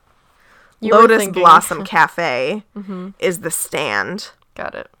 Lotus Blossom Cafe is the stand.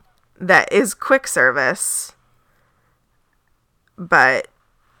 Got it. That is quick service. But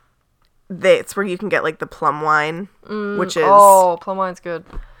it's where you can get like the plum wine, which is plum wine's good.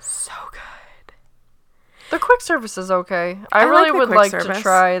 so good. The quick service is okay. I like really the would quick like service. to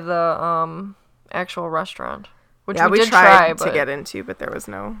try the actual restaurant, which Yeah, we did tried try, to but get into, but there was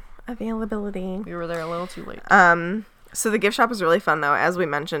no availability. we were there a little too late. So the gift shop is really fun though. As we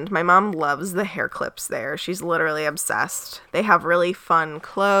mentioned, my mom loves the hair clips there. She's literally obsessed. They have really fun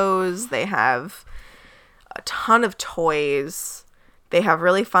clothes. They have a ton of toys. They have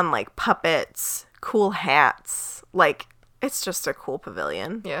really fun like puppets, cool hats. Like it's just a cool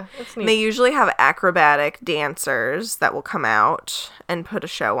pavilion. Yeah, it's And neat. they usually have acrobatic dancers that will come out and put a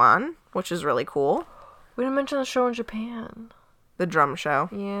show on, which is really cool. We didn't mention the show in Japan. The drum show.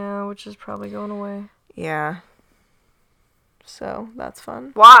 Yeah, which is probably going away. Yeah. So that's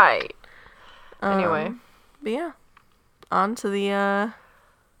fun. Why? Anyway, But yeah. On to the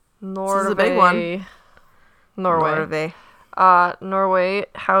Norway. this is a big one. Norway. Norway. Norway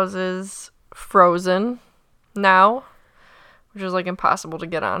houses Frozen now, which is like impossible to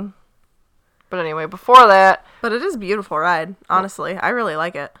get on. But anyway, before that, But it is a beautiful ride. Honestly, I really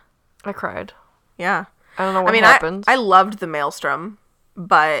like it. I cried. Yeah. I don't know what I mean, happened. I loved the Maelstrom,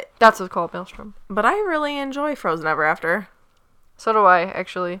 but That's what's called Maelstrom. I really enjoy Frozen Ever After. So do I,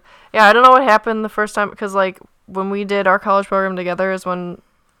 actually. Yeah, I don't know what happened the first time, because, like, when we did our college program together is when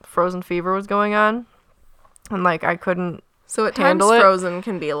Frozen Fever was going on. And, like, I couldn't So at times handle it. Frozen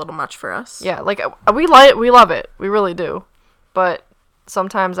can be a little much for us. Yeah, like, we love it. We really do. But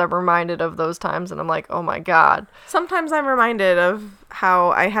sometimes I'm reminded of those times, and I'm like, oh my god. Sometimes I'm reminded of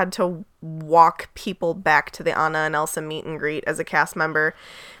how I had to walk people back to the Anna and Elsa meet and greet as a cast member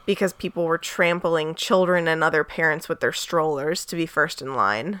because people were trampling children and other parents with their strollers to be first in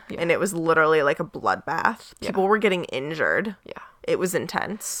line. Yeah. And it was literally like a bloodbath. Yeah. People were getting injured. Yeah. It was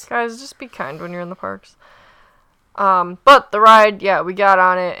intense. Guys, just be kind when you're in the parks. But the ride, yeah, we got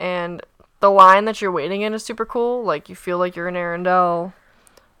on it, and the line that you're waiting in is super cool. Like, you feel like you're in Arendelle.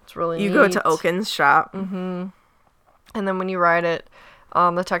 It's really neat. You go to Oaken's shop. And then when you ride it,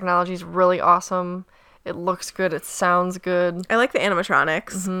 the technology's really awesome. It looks good. It sounds good. I like the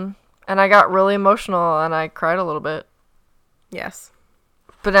animatronics. And And I got really emotional and I cried a little bit. Yes.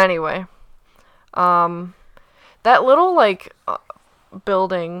 But anyway, that little like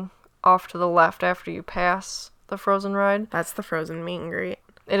building off to the left after you pass the Frozen ride. That's the Frozen meet and greet.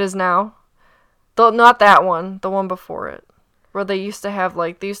 It is now. Though not that one, the one before it, where they used to have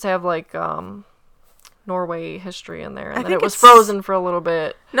like Norway history in there, and then it was frozen for a little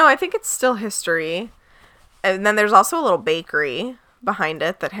bit. No, I think it's still history. And then there's also a little bakery behind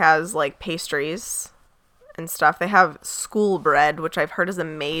it that has like pastries and stuff. They have school bread, which I've heard is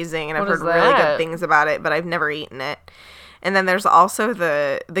amazing, and I've heard really good things about it, but I've never eaten it. And then there's also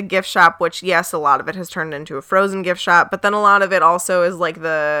the gift shop, which, yes, a lot of it has turned into a Frozen gift shop, but then a lot of it also is like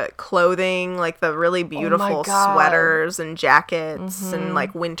the clothing, like the really beautiful sweaters and jackets and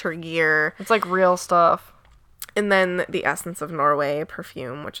like winter gear. It's like real stuff. And then the Essence of Norway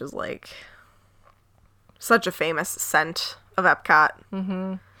perfume, which is like such a famous scent of Epcot.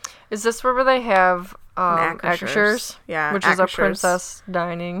 Mm-hmm. Is this where they have Akershires? Yeah, which is a princess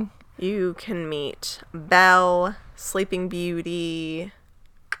dining. You can meet Belle, Sleeping Beauty,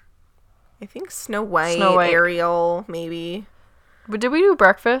 I think Snow White, Ariel, maybe. But did we do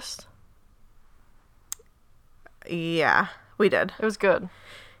breakfast? Yeah, we did. It was good.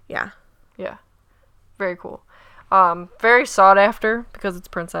 Yeah. Yeah. Very cool. Very sought after because it's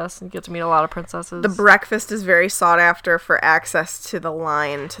princess and you get to meet a lot of princesses. The breakfast is very sought after for access to the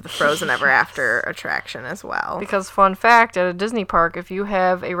line to the Frozen Ever After attraction as well. Because fun fact, at a Disney park, if you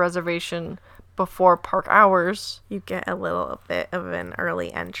have a reservation before park hours, you get a little bit of an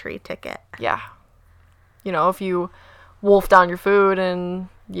early entry ticket. Yeah. You know, if you wolf down your food and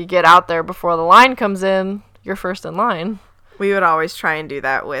you get out there before the line comes in, you're first in line. We would always try and do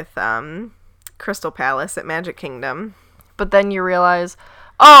that with Crystal Palace at Magic Kingdom. But then you realize,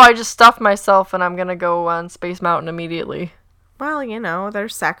 oh, I just stuffed myself and I'm going to go on Space Mountain immediately. Well, you know,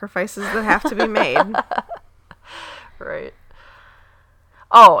 there's sacrifices that have to be made. Right.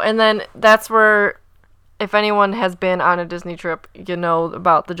 Oh, and then that's where, if anyone has been on a Disney trip, you know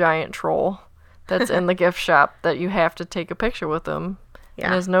about the giant troll that's in the gift shop that you have to take a picture with him. Yeah.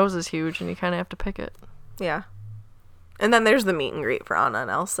 And his nose is huge and you kind of have to pick it. Yeah. And then there's the meet and greet for Anna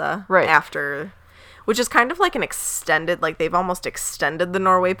and Elsa. Right. After, which is kind of like an extended, like they've almost extended the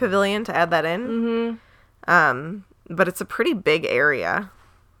Norway Pavilion to add that in. Mm-hmm. But it's a pretty big area.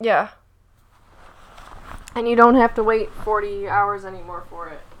 Yeah. And you don't have to wait 40 hours anymore for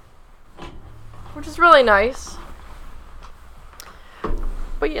it. Which is really nice.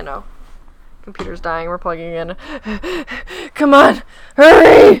 But you know, computer's dying, we're plugging in. Come on!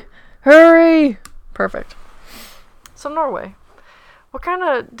 Hurry! Hurry! Perfect. So Norway. What kind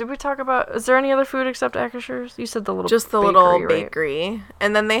of, did we talk about, is there any other food except Akershires? You said the little just the bakery, little right? bakery.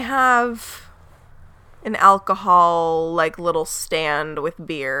 And then they have an alcohol, like, little stand with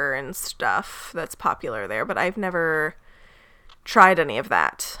beer and stuff that's popular there. But I've never tried any of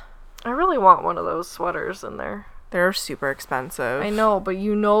that. I really want one of those sweaters in there. They're super expensive. I know, but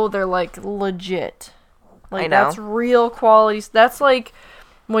you know they're, like, legit. Like, I know. That's real quality. That's like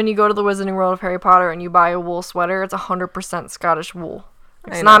when you go to the Wizarding World of Harry Potter and you buy a wool sweater, it's 100% Scottish wool.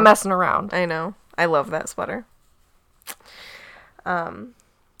 It's not messing around. I know. I love that sweater.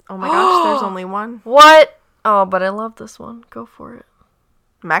 Oh my gosh, there's only one. What? Oh, but I love this one. Go for it.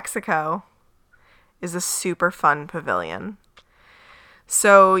 Mexico is a super fun pavilion.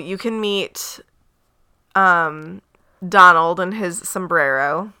 So you can meet Donald and his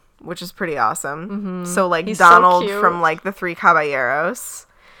sombrero, which is pretty awesome. Mm-hmm. So, like, he's Donald so from, like, the Three Caballeros.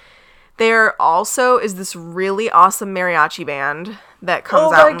 There also is this really awesome mariachi band that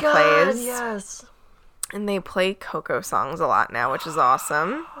comes out and plays. Yes. And they play Coco songs a lot now, which is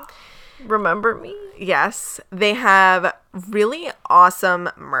awesome. Remember Me? Yes. They have really awesome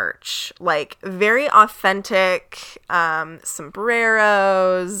merch. Like, very authentic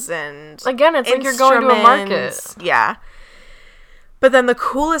sombreros and again, it's like you're going to a market. Yeah. But then the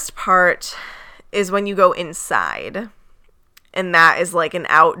coolest part is when you go inside. And that is like an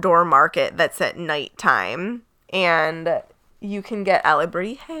outdoor market that's at nighttime. And you can get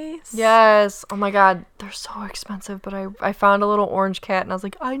alebrijes. Yes. Oh my god. They're so expensive. But I found a little orange cat and I was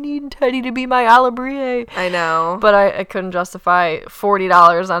like, I need Teddy to be my alebrije. I know. But I couldn't justify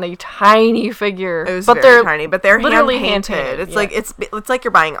 $40 on a tiny figure. It was very tiny. But they're hand painted. It's like it's like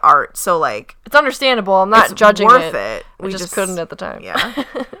you're buying art. So like it's understandable. I'm not judging worth it. We just couldn't at the time. Yeah.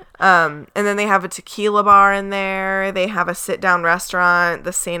 And then they have a tequila bar in there. They have a sit-down restaurant,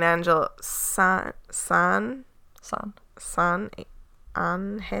 the San Angel San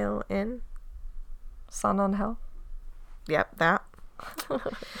Angel Inn. San Angel? Yep, that.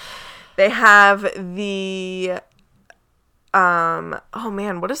 They have the Oh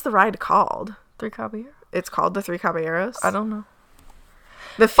man, what is the ride called? Three Caballero? It's called the Three Caballeros. I don't know.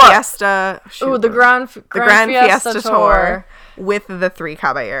 The Fiesta. Ooh, the Grand Fiesta Tour with the Three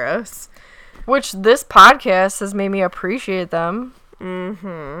Caballeros. Which this podcast has made me appreciate them.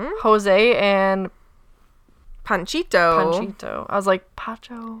 Mm-hmm. Jose and Panchito. I was like,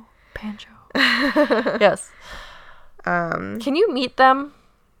 Pancho. Yes. Can you meet them?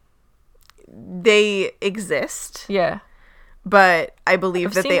 They exist. Yeah. But I believe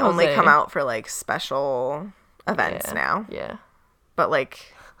I've that seen they only Jose. come out for like special events now. Yeah. But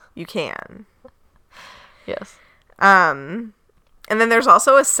like you can. Yes. And then there's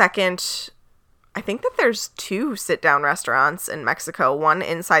also a second, I think that there's 2 sit-down restaurants in Mexico, one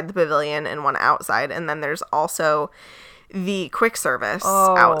inside the pavilion and one outside. And then there's also the quick service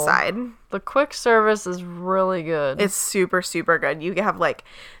outside. The quick service is really good. It's super, super good. You have like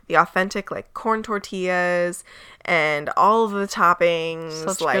the authentic like corn tortillas and all of the toppings.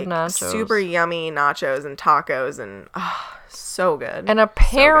 Such like good nachos. Super yummy nachos and tacos and so good. And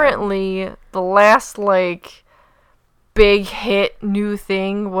apparently the last like big hit new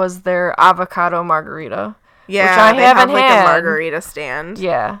thing was their avocado margarita. Yeah, which I they haven't have like had. a margarita stand.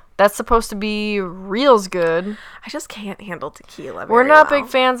 Yeah, that's supposed to be real good. I just can't handle tequila. We're very not well. big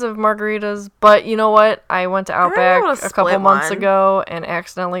fans of margaritas, but you know what? I went to really Outback want a a couple split months one. ago and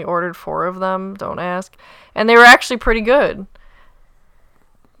accidentally ordered 4 of them. Don't ask. And they were actually pretty good.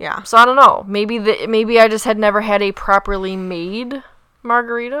 Yeah, So I don't know. Maybe I just had never had a properly made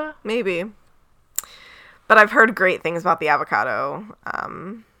margarita. maybe. But I've heard great things about the avocado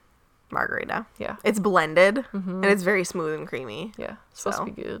margarita. Yeah. It's blended and it's very smooth and creamy. Yeah. It's supposed So.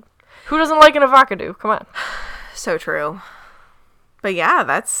 to be good. Who doesn't like an avocado? Come on. So true. But yeah,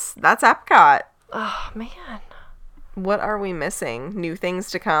 that's Epcot. Oh, man. What are we missing? New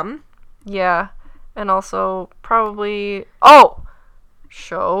things to come? Yeah. And also probably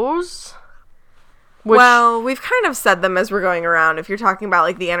shows. Which, Well, we've kind of said them as we're going around. If you're talking about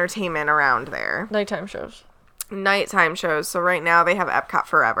like the entertainment around there, nighttime shows. nighttime shows. So right now they have Epcot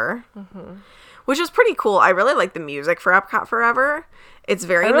Forever, which is pretty cool. I really like the music for Epcot Forever. It's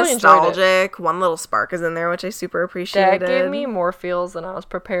very I really enjoyed it. nostalgic. One Little Spark is in there, which I super appreciated. That gave me more feels than I was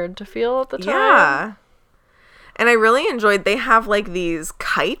prepared to feel at the time. Yeah. And I really enjoyed, they have like these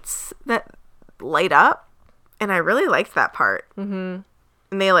kites that light up, and I really liked that part. Mm-hmm.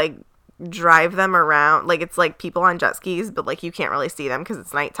 And they like drive them around, like it's like people on jet skis, but like you can't really see them because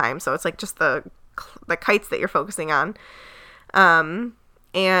it's nighttime, so it's like just the kites that you're focusing on. And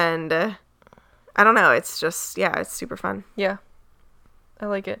I don't know, it's just, yeah, it's super fun. Yeah. I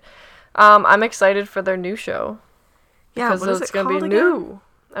like it. I'm excited for their new show. Yeah, Because what is it's it going to called be again? new.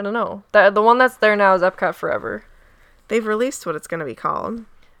 I don't know. The one that's there now is Epcot Forever. They've released what it's going to be called.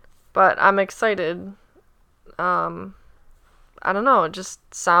 But I'm excited. I don't know. It just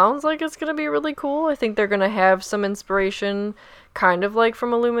sounds like it's going to be really cool. I think they're going to have some inspiration, kind of like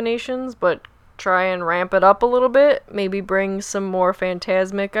from Illuminations, but try and ramp it up a little bit. Maybe bring some more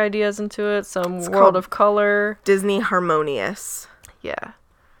phantasmic ideas into it. Some It's World called of Color. Disney Harmonious, Yeah.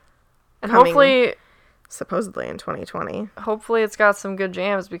 And Coming- hopefully supposedly in 2020. it's got some good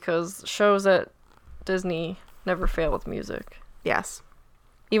jams because shows at Disney never fail with music. Yes.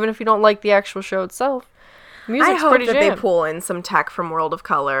 Even if you don't like the actual show itself, I music's hope pretty that jam. they pull in some tech from World of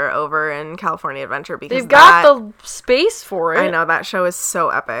Color over in California Adventure because They've got the space for it. I know that show is so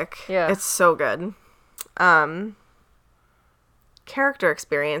epic. Yeah. It's so good. Character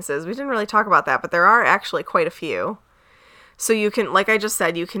experiences. We didn't really talk about that, but there are actually quite a few. So you can, like I just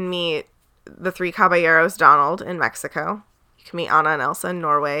said, you can meet the Three Caballeros Donald in Mexico. You can meet Anna and Elsa in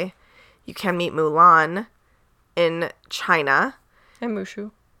Norway. You can meet Mulan in China. And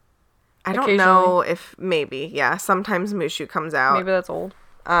Mushu. I don't know if yeah, sometimes Mushu comes out. Maybe that's old.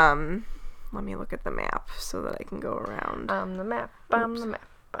 Let me look at the map so that I can go around. The map. The map.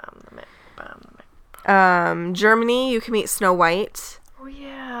 The map. The map. Germany, you can meet Snow White. Oh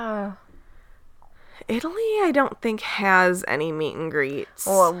yeah. Italy, I don't think has any meet and greets.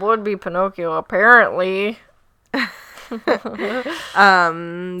 Well, it would be Pinocchio, apparently.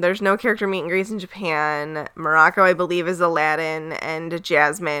 There's no character meet and greets in Japan. Morocco, I believe, is Aladdin and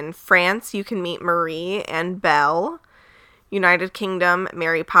Jasmine. France, you can meet Marie and Belle. United Kingdom,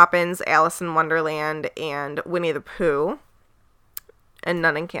 Mary Poppins, Alice in Wonderland, and Winnie the Pooh. And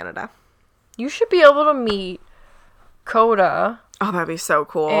none in Canada. You should be able to meet Coda Oh, that'd be so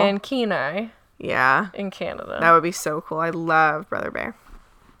cool. and Kenai Yeah. in Canada. That would be so cool. I love Brother Bear.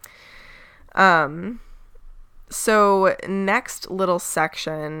 So next little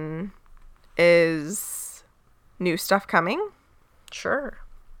section is new stuff coming. Sure.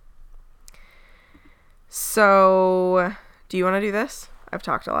 So Do you want to do this? I've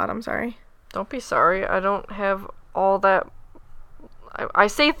talked a lot. I'm sorry. Don't be sorry. I don't have all that. I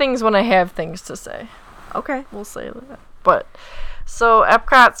say things when I have things to say. Okay. We'll say that. But, so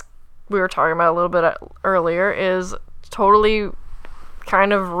Epcot's, we were talking about a little bit earlier, is totally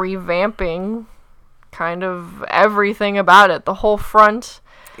kind of revamping kind of everything about it. The whole front.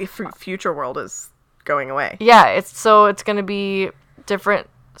 Future World is going away. Yeah, it's going to be different.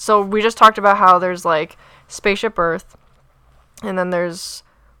 So we just talked about how there's like Spaceship Earth, and then there's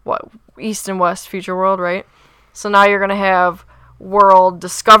East and West Future World, right? So now you're going to have World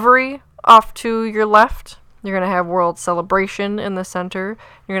Discovery off to your left. You're going to have World Celebration in the center.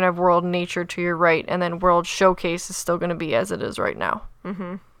 You're going to have World Nature to your right. And then World Showcase is still going to be as it is right now.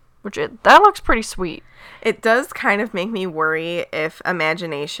 Mm-hmm. That looks pretty sweet. It does kind of make me worry if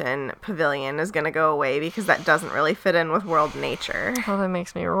Imagination Pavilion is going to go away, because that doesn't really fit in with World Nature. Oh, that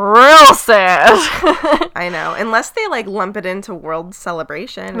makes me real sad. I know. Unless they like lump it into World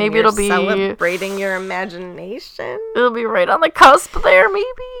Celebration. Maybe it'll be celebrating your imagination. It'll be right on the cusp there, maybe.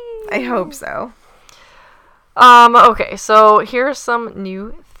 I hope so. Okay, so here's some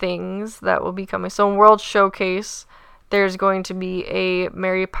new things that will be coming. So in World Showcase, there's going to be a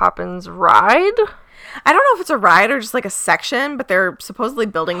Mary Poppins ride. I don't know if it's a ride or just like a section, but they're supposedly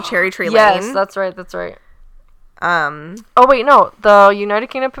building Cherry Tree Lane. Yes, that's right. Oh, wait, no. The United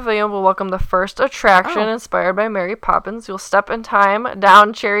Kingdom Pavilion will welcome the first attraction inspired by Mary Poppins. You'll step in time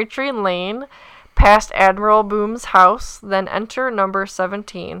down Cherry Tree Lane, past Admiral Boom's house, then enter number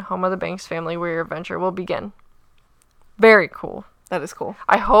 17, home of the Banks family, where your adventure will begin. Very cool. That is cool.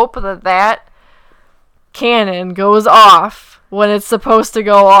 I hope that cannon goes off when it's supposed to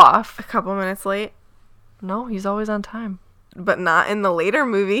go off. A couple minutes late. No, he's always on time. But not in the later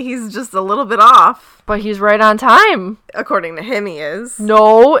movie. He's just a little bit off. But he's right on time. According to him, he is.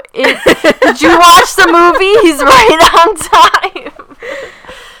 No. Did you watch the movie? He's right on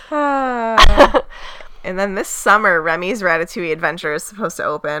time. And then this summer, Remy's Ratatouille Adventure is supposed to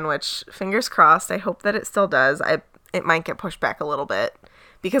open, which, fingers crossed, I hope that it still does. It might get pushed back a little bit,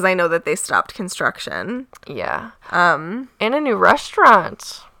 because I know that they stopped construction. Yeah. And a new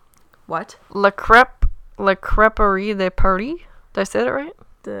restaurant. What? La Crêperie de Paris. Did I say that right?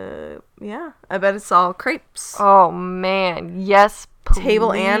 Yeah. I bet it's all crepes. Oh, man. Yes, please.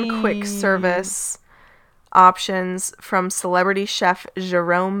 Table and quick service options from celebrity chef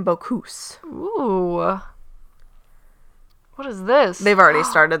Jérôme Bocuse. Ooh. What is this? They've already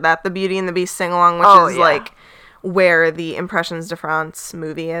started that. The Beauty and the Beast sing-along, which is like where the Impressions de France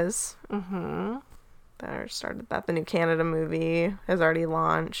movie is. Mm-hmm. They already started that. The new Canada movie has already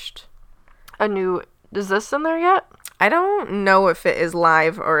launched. Is this in there yet? I don't know if it is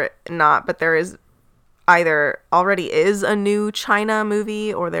live or not, but there is either already is a new China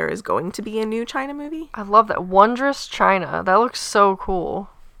movie or there is going to be a new China movie. I love that. Wondrous China. That looks so cool.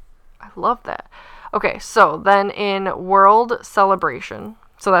 I love that. Okay, so then in World Celebration,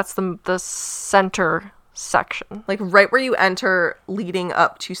 so that's the center section. Like right where you enter leading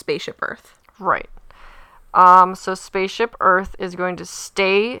up to Spaceship Earth. Right. So Spaceship Earth is going to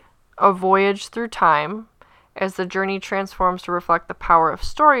stay a voyage through time as the journey transforms to reflect the power of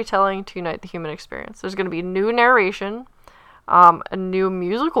storytelling to unite the human experience. There's going to be new narration. A new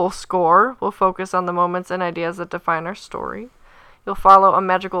musical score will focus on the moments and ideas that define our story. You'll follow a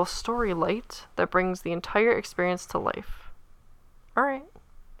magical story light that brings the entire experience to life. All right.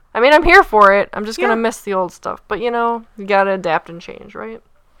 I mean, I'm here for it. I'm just going to miss the old stuff. But, you got to adapt and change, right?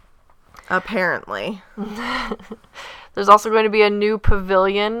 Apparently. There's also going to be a new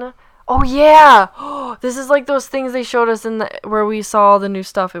pavilion. Oh, yeah! This is like those things they showed us where we saw the new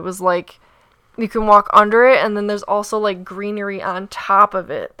stuff. It was like you can walk under it, and then there's also like greenery on top of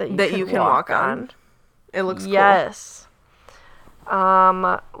it that you can walk on. It looks cool. Yes.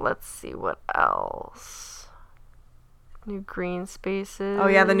 Let's see what else. New green spaces. Oh,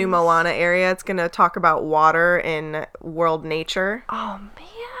 yeah, the new Moana area. It's going to talk about water in world nature. Oh, man.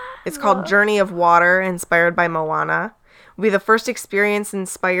 It's called Journey of Water, inspired by Moana. Will be the first experience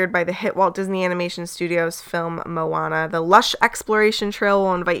inspired by the hit Walt Disney Animation Studios film Moana. The lush exploration trail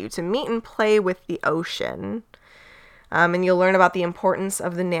will invite you to meet and play with the ocean. And you'll learn about the importance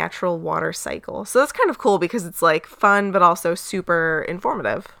of the natural water cycle. So that's kind of cool because it's like fun, but also super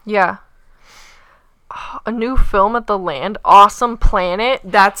informative. Yeah. A new film at the land, Awesome Planet.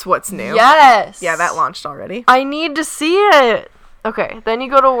 That's what's new. Yes. Yeah, that launched already. I need to see it. Okay, then you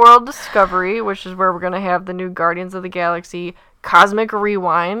go to World Discovery, which is where we're going to have the new Guardians of the Galaxy Cosmic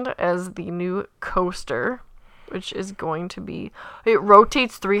Rewind as the new coaster, which is going to be... It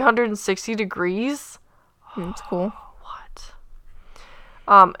rotates 360 degrees. It's cool. What?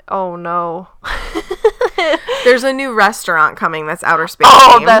 Oh no. There's a new restaurant coming that's outer space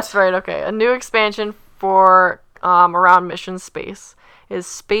Oh, themed. that's right. Okay, a new expansion for around Mission Space is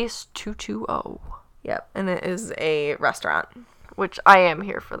Space 220, Yep, and it is a restaurant. which I am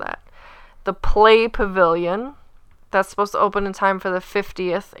here for that. The Play Pavilion, that's supposed to open in time for the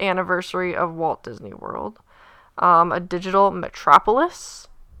 50th anniversary of Walt Disney World. A digital metropolis,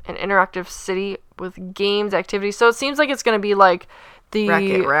 an interactive city with games, activities. So it seems like it's going to be like the...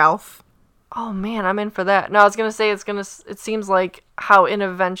 Wreck-It Ralph. Oh man, I'm in for that. No, I was gonna say it seems like how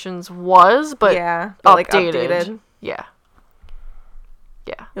Innoventions was, but Yeah, but like updated. Yeah.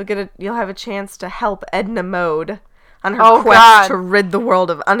 Yeah. You'll have a chance to help Edna Mode on her Oh, quest God. to rid the world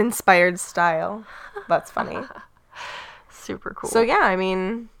of uninspired style. That's funny. Super cool. So yeah, I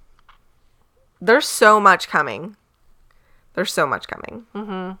mean, there's so much coming.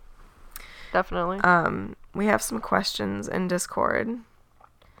 Definitely. We have some questions in Discord.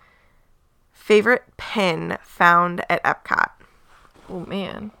 Favorite pin found at Epcot? Oh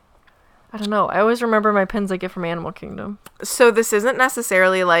man. I don't know. I always remember my pins I get from Animal Kingdom. So this isn't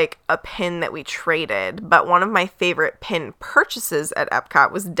necessarily like a pin that we traded, but one of my favorite pin purchases at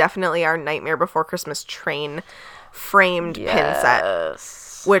Epcot was definitely our Nightmare Before Christmas train framed pin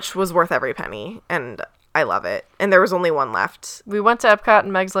set, which was worth every penny, and I love it. And there was only one left. We went to Epcot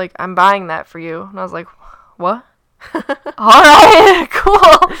and Meg's like, I'm buying that for you. And I was like, what? Alright,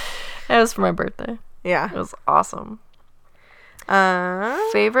 cool. It was for my birthday. It Yeah. was awesome.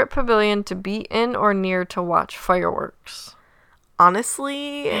 Favorite pavilion to be in or near to watch fireworks?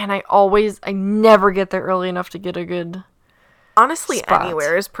 Honestly, And I never get there early enough to get a good... spot.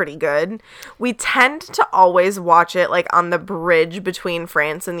 anywhere is pretty good. We tend to always watch it like on the bridge between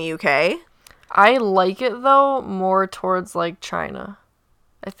France and the UK. I like it though more towards like China,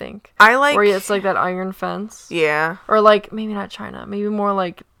 I think. I like Where it's like that iron fence. Yeah. Or like maybe not China, maybe more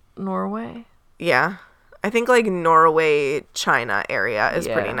like Norway. Yeah. I think like Norway, China area is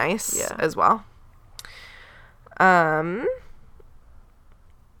pretty Yeah, nice yeah. as well.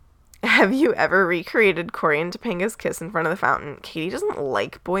 Have you ever recreated Cory and Topanga's kiss in front of the fountain? Katie doesn't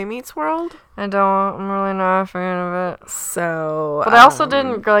like Boy Meets World, I'm really not a fan of it. so But I also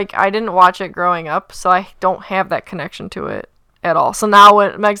I didn't watch it growing up, so I don't have that connection to it at all. So now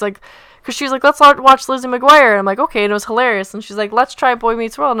when Meg's like, because she was like, let's watch Lizzie McGuire. And I'm like, okay, and it was hilarious. And she's like, let's try Boy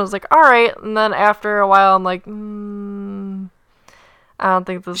Meets World. And I was like, all right. And then after a while, I'm like, I don't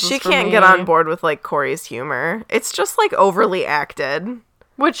think this is she for can't me. get on board with like Cory's humor. It's just like overly acted.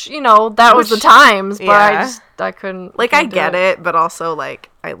 Which, that was the times, but yeah. I couldn't. Like, I couldn't do get it, but also like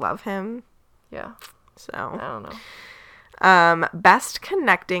I love him. Yeah. I So, don't know. best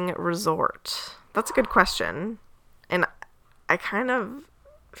connecting resort. That's a good question. And I kind of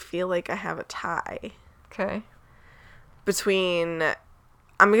feel like I have a tie Okay. between,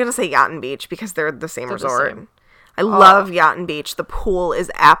 I'm going to say Yacht and Beach because they're the same They're the resort. same. I love Yacht and Beach. The pool is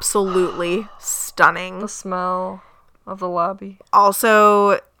absolutely stunning. The smell of the lobby.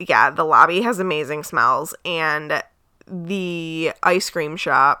 Also, yeah, the lobby has amazing smells, and the ice cream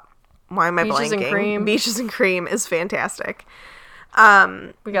shop, why am I Beaches and blanking? Cream. Beaches and Cream is fantastic. We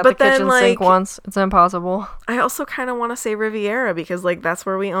got But the then, kitchen like, sink once. It's impossible. I also kind of want to say Riviera because, like, that's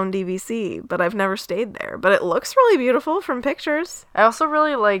where we own DVC, but I've never stayed there. But it looks really beautiful from pictures. I also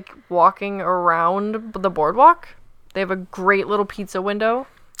really like walking around the boardwalk. They have a great little pizza window.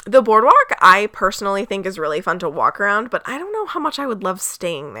 The boardwalk, I personally think is really fun to walk around, but I don't know how much I would love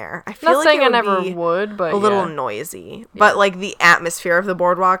staying there. I feel Not like saying it I would never be would, but a little yeah. noisy. But, like, the atmosphere of the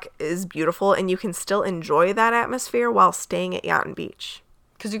boardwalk is beautiful, and you can still enjoy that atmosphere while staying at Yacht and Beach.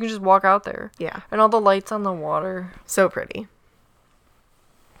 Because you can just walk out there. Yeah. And all the lights on the water. So pretty.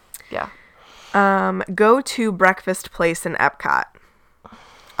 Yeah. Go to breakfast place in Epcot.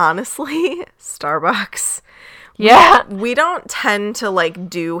 Honestly, Starbucks. Yeah. We don't tend to like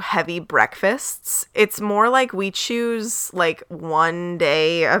do heavy breakfasts. It's more like we choose like one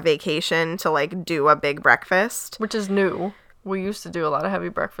day a vacation to like do a big breakfast. Which is new. We used to do a lot of heavy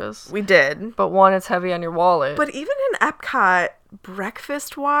breakfasts. We did. But one, it's heavy on your wallet. But even in Epcot,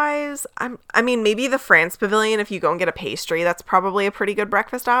 breakfast wise, I mean maybe the France Pavilion, if you go and get a pastry, that's probably a pretty good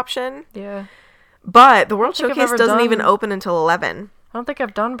breakfast option. yeah. But the World think I've Showcase ever doesn't even done- open until 11. I don't think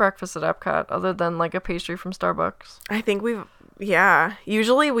I've done breakfast at Epcot other than like a pastry from Starbucks. I think yeah.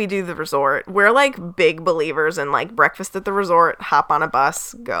 Usually we do the resort. We're like big believers in like breakfast at the resort, hop on a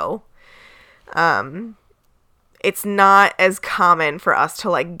bus, go. It's not as common for us to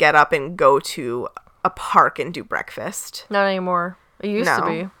like get up and go to a park and do breakfast. Not anymore. It used to No.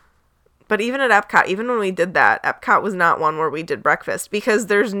 be. But even at Epcot, even when we did that, Epcot was not one where we did breakfast because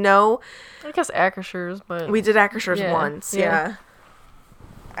there's no, I guess Acrisures, but we did Acrisures Yeah, once. yeah. Yeah.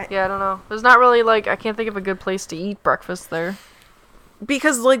 Yeah, I don't know. There's not really, like, I can't think of a good place to eat breakfast there.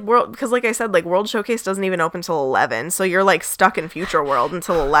 Because like I said, like World Showcase doesn't even open till 11, so you're like stuck in Future World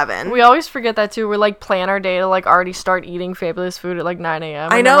until 11. We always forget that too. We like plan our day to like already start eating fabulous food at like 9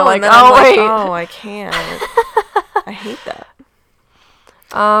 a.m. I know, like, and then oh I'm wait, like, oh, I can't. I hate that.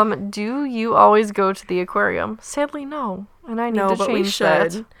 Do you always go to the aquarium? Sadly, no, and I need to But we change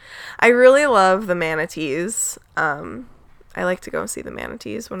should. that. I really love the manatees. I like to go see the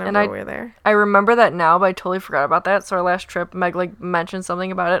manatees whenever we're there. I remember that now, but I totally forgot about that. So our last trip, Meg like mentioned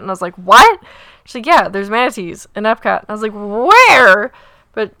something about it, and I was like, "What?" She's like, "Yeah, there's manatees in Epcot." And I was like, "Where?"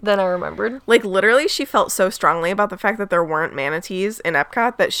 But then I remembered. Like literally, she felt so strongly about the fact that there weren't manatees in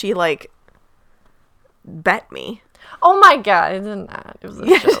Epcot that she like bet me. Oh my god, it did not. It was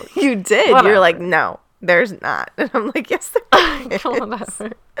a joke. You did. Whatever. You're like, no, there's not. And I'm like, yes, there is.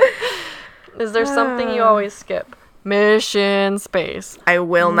 Whatever. Is there something you always skip? Mission Space. I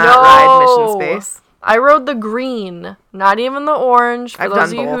will not ride Mission Space. I rode the green, not even the orange. For I've those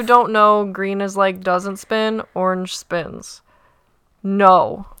done of you who both. don't know, green is like doesn't spin, orange spins.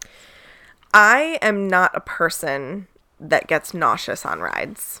 No. I am not a person that gets nauseous on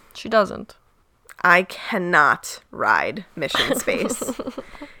rides. She doesn't. I cannot ride Mission Space.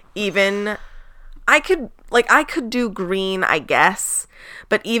 Even I could do green, I guess,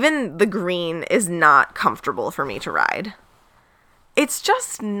 but even the green is not comfortable for me to ride. It's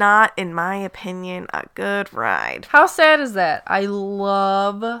just not, in my opinion, a good ride. How sad is that? I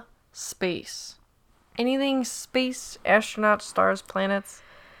love space. Anything space, astronauts, stars, planets.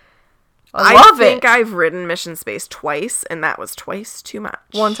 I love it. I think I've ridden Mission Space twice, and that was twice too much.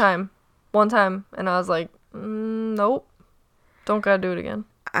 One time, and I was like, nope, don't gotta do it again.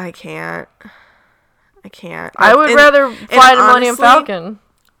 I can't. I would rather fly to Millennium honestly, Falcon.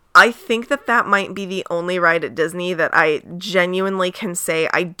 I think that might be the only ride at Disney that I genuinely can say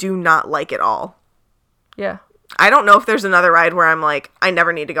I do not like at all. Yeah. I don't know if there's another ride where I'm like, I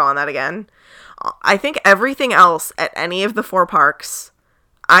never need to go on that again. I think everything else at any of the 4 parks,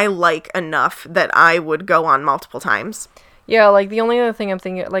 I like enough that I would go on multiple times. Yeah, like, the only other thing I'm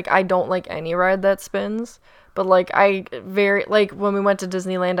thinking, like, I don't like any ride that spins. But, like, when we went to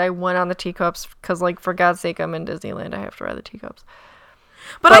Disneyland, I went on the teacups, because, like, for God's sake, I'm in Disneyland, I have to ride the teacups.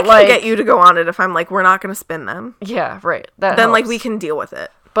 But I can like, get you to go on it if I'm like, we're not going to spin them. Yeah, right. Then, helps. like, we can deal with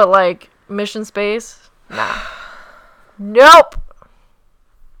it. But, like, Mission Space? Nah. Nope!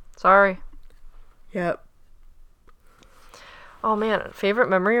 Sorry. Yep. Oh, man. Favorite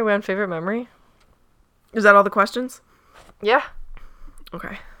memory? Are we on favorite memory? Is that all the questions? Yeah.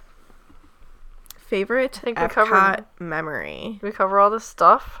 Okay. Favorite I think we Epcot covered- memory. Did we cover all this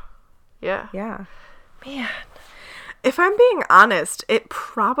stuff? Yeah. Yeah. Man. If I'm being honest, it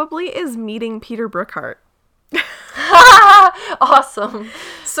probably is meeting Peter Brookhart. Awesome.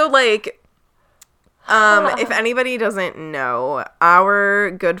 So, like, if anybody doesn't know, our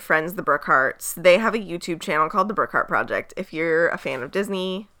good friends, the Brookharts, they have a YouTube channel called The Brookhart Project. If you're a fan of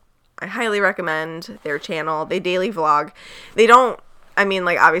Disney, I highly recommend their channel. They daily vlog. They don't, I mean,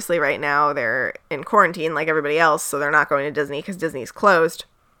 like, obviously right now they're in quarantine like everybody else, so they're not going to Disney because Disney's closed.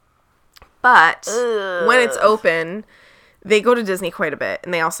 But when it's open, they go to Disney quite a bit,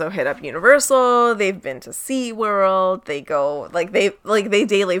 and they also hit up Universal. They've been to SeaWorld. They go they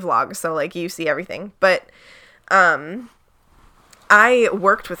daily vlog, so like you see everything. But I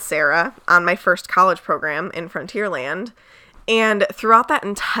worked with Sarah on my first college program in Frontierland, and throughout that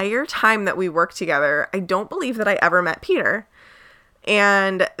entire time that we worked together, I don't believe that I ever met Peter.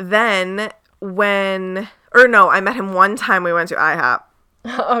 And then I met him one time we went to IHOP.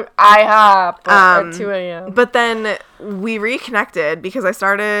 IHOP at 2 a.m. But then we reconnected because I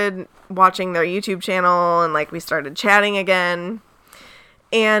started watching their YouTube channel and like we started chatting again.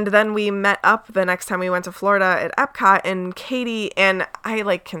 And then we met up the next time we went to Florida at Epcot, and Katie, and I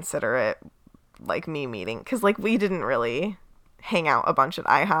like consider it like me meeting because like we didn't really hang out a bunch at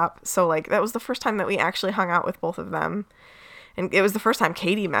IHOP. So like that was the first time that we actually hung out with both of them. And it was the first time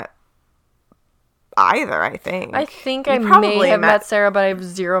Katie met either, I think. I think You I probably may have met Sarah, but I have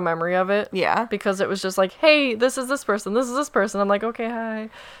zero memory of it. Yeah. Because it was just like, hey, this is this person, this is this person. I'm like, okay, hi.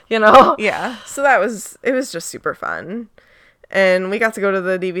 You know? Yeah. So it was just super fun. And we got to go to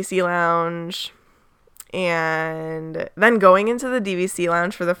the DVC lounge. And then going into the DVC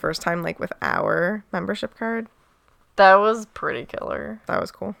lounge for the first time, like with our membership card. That was pretty killer. That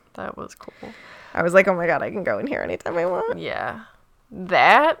was cool. That was cool. I was like, oh my God, I can go in here anytime I want. Yeah.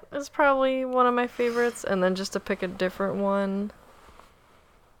 That is probably one of my favorites. And then just to pick a different one.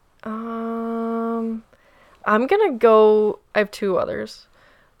 I'm gonna go, I have 2 others.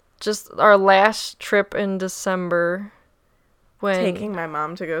 Just our last trip in December when Taking my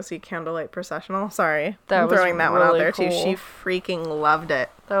mom to go see Candlelight Processional. Sorry. That I'm was throwing that one out really there too. cool. She freaking loved it.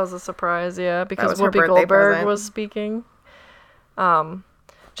 that was a surprise, yeah, because was her Whoopi birthday Goldberg present. was speaking.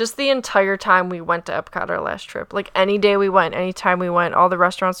 Just the entire time we went to Epcot our last trip, like any day we went, anytime we went, all the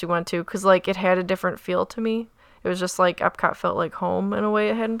restaurants we went to, because like it had a different feel to me. It was just like Epcot felt like home in a way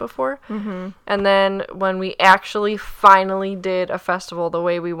it hadn't before. Mm-hmm. And then when we actually finally did a festival the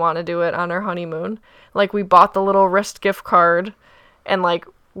way we want to do it on our honeymoon, like we bought the little wrist gift card and like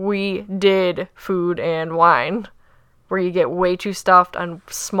we did food and wine where you get way too stuffed on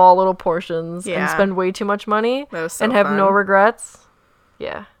small little portions and Yeah. spend way too much money That was so and have no fun. regrets.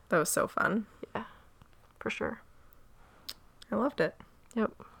 Yeah, That was so fun. for sure. I loved it.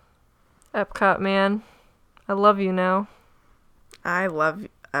 Yep. Epcot, man. I love you now. I love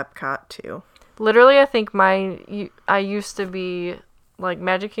Epcot too. Literally, I think I used to be like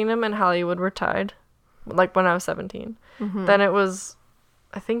Magic Kingdom and Hollywood were tied, like when I was 17. Mm-hmm. Then it was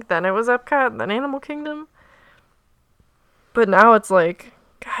Epcot, then Animal Kingdom. But now it's like,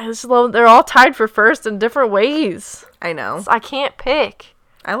 guys, they're all tied for first in different ways. I know. I can't pick.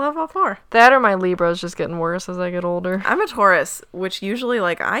 I love all four. That or my Libra's just getting worse as I get older. I'm a Taurus, which usually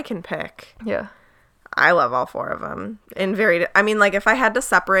like I can pick. Yeah. I love all four of them. I mean, like if I had to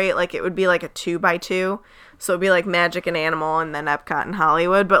separate, like it would be like a 2x2. So it'd be like Magic and Animal and then Epcot and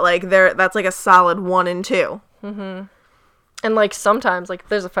Hollywood. But like that's like a solid 1 and 2. And like sometimes, like if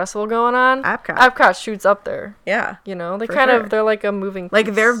there's a festival going on, Epcot shoots up there. Yeah. You know, they For kind sure. of, they're like a moving piece.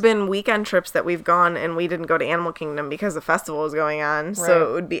 Like there have been weekend trips that we've gone and we didn't go to Animal Kingdom because the festival was going on. So Right.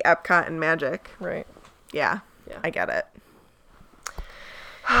 it would be Epcot and Magic. Right. Yeah. Yeah. I get it.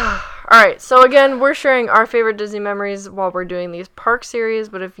 All right, so again, we're sharing our favorite Disney memories while we're doing these park series,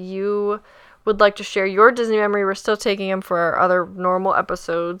 but if you would like to share your Disney memory, we're still taking them for our other normal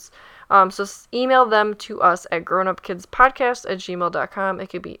episodes. So email them to us at grownupkidspodcast@gmail.com. It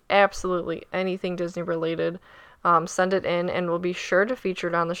could be absolutely anything Disney related. Send it in, and we'll be sure to feature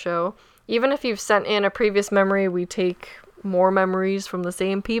it on the show. Even if you've sent in a previous memory, we take more memories from the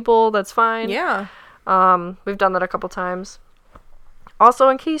same people. That's fine. Yeah. We've done that a couple times. Also,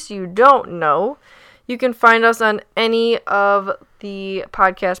 in case you don't know, you can find us on any of the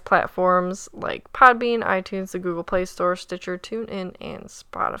podcast platforms like Podbean, iTunes, the Google Play Store, Stitcher, TuneIn, and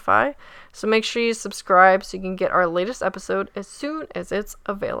Spotify. So make sure you subscribe so you can get our latest episode as soon as it's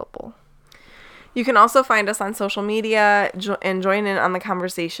available. You can also find us on social media and join in on the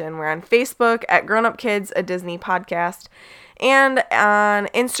conversation. We're on Facebook at Grown Up Kids, a Disney podcast, and on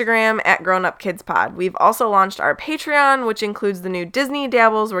Instagram at Grown Up Kids Pod. We've also launched our Patreon, which includes the new Disney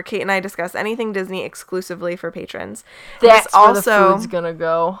Dabbles, where Kate and I discuss anything Disney exclusively for patrons. That's It's where the food's gonna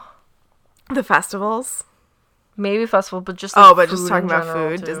go. the festivals. Maybe festival, but just But just food talking in about general,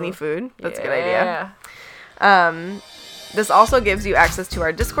 food, too. Disney food. That's a good Yeah. idea. This also gives you access to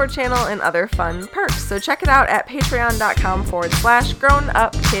our Discord channel and other fun perks. So check it out at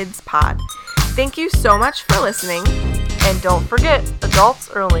patreon.com/grownupkidspod. Thank you so much for listening. And don't forget, adults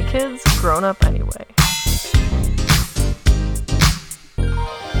are only kids grown up anyway.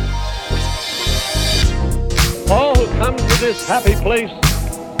 All who come to this happy place,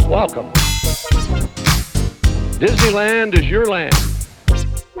 welcome. Disneyland is your land.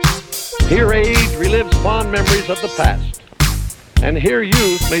 Here age relives fond memories of the past. And here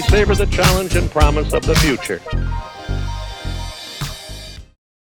youth may savor the challenge and promise of the future.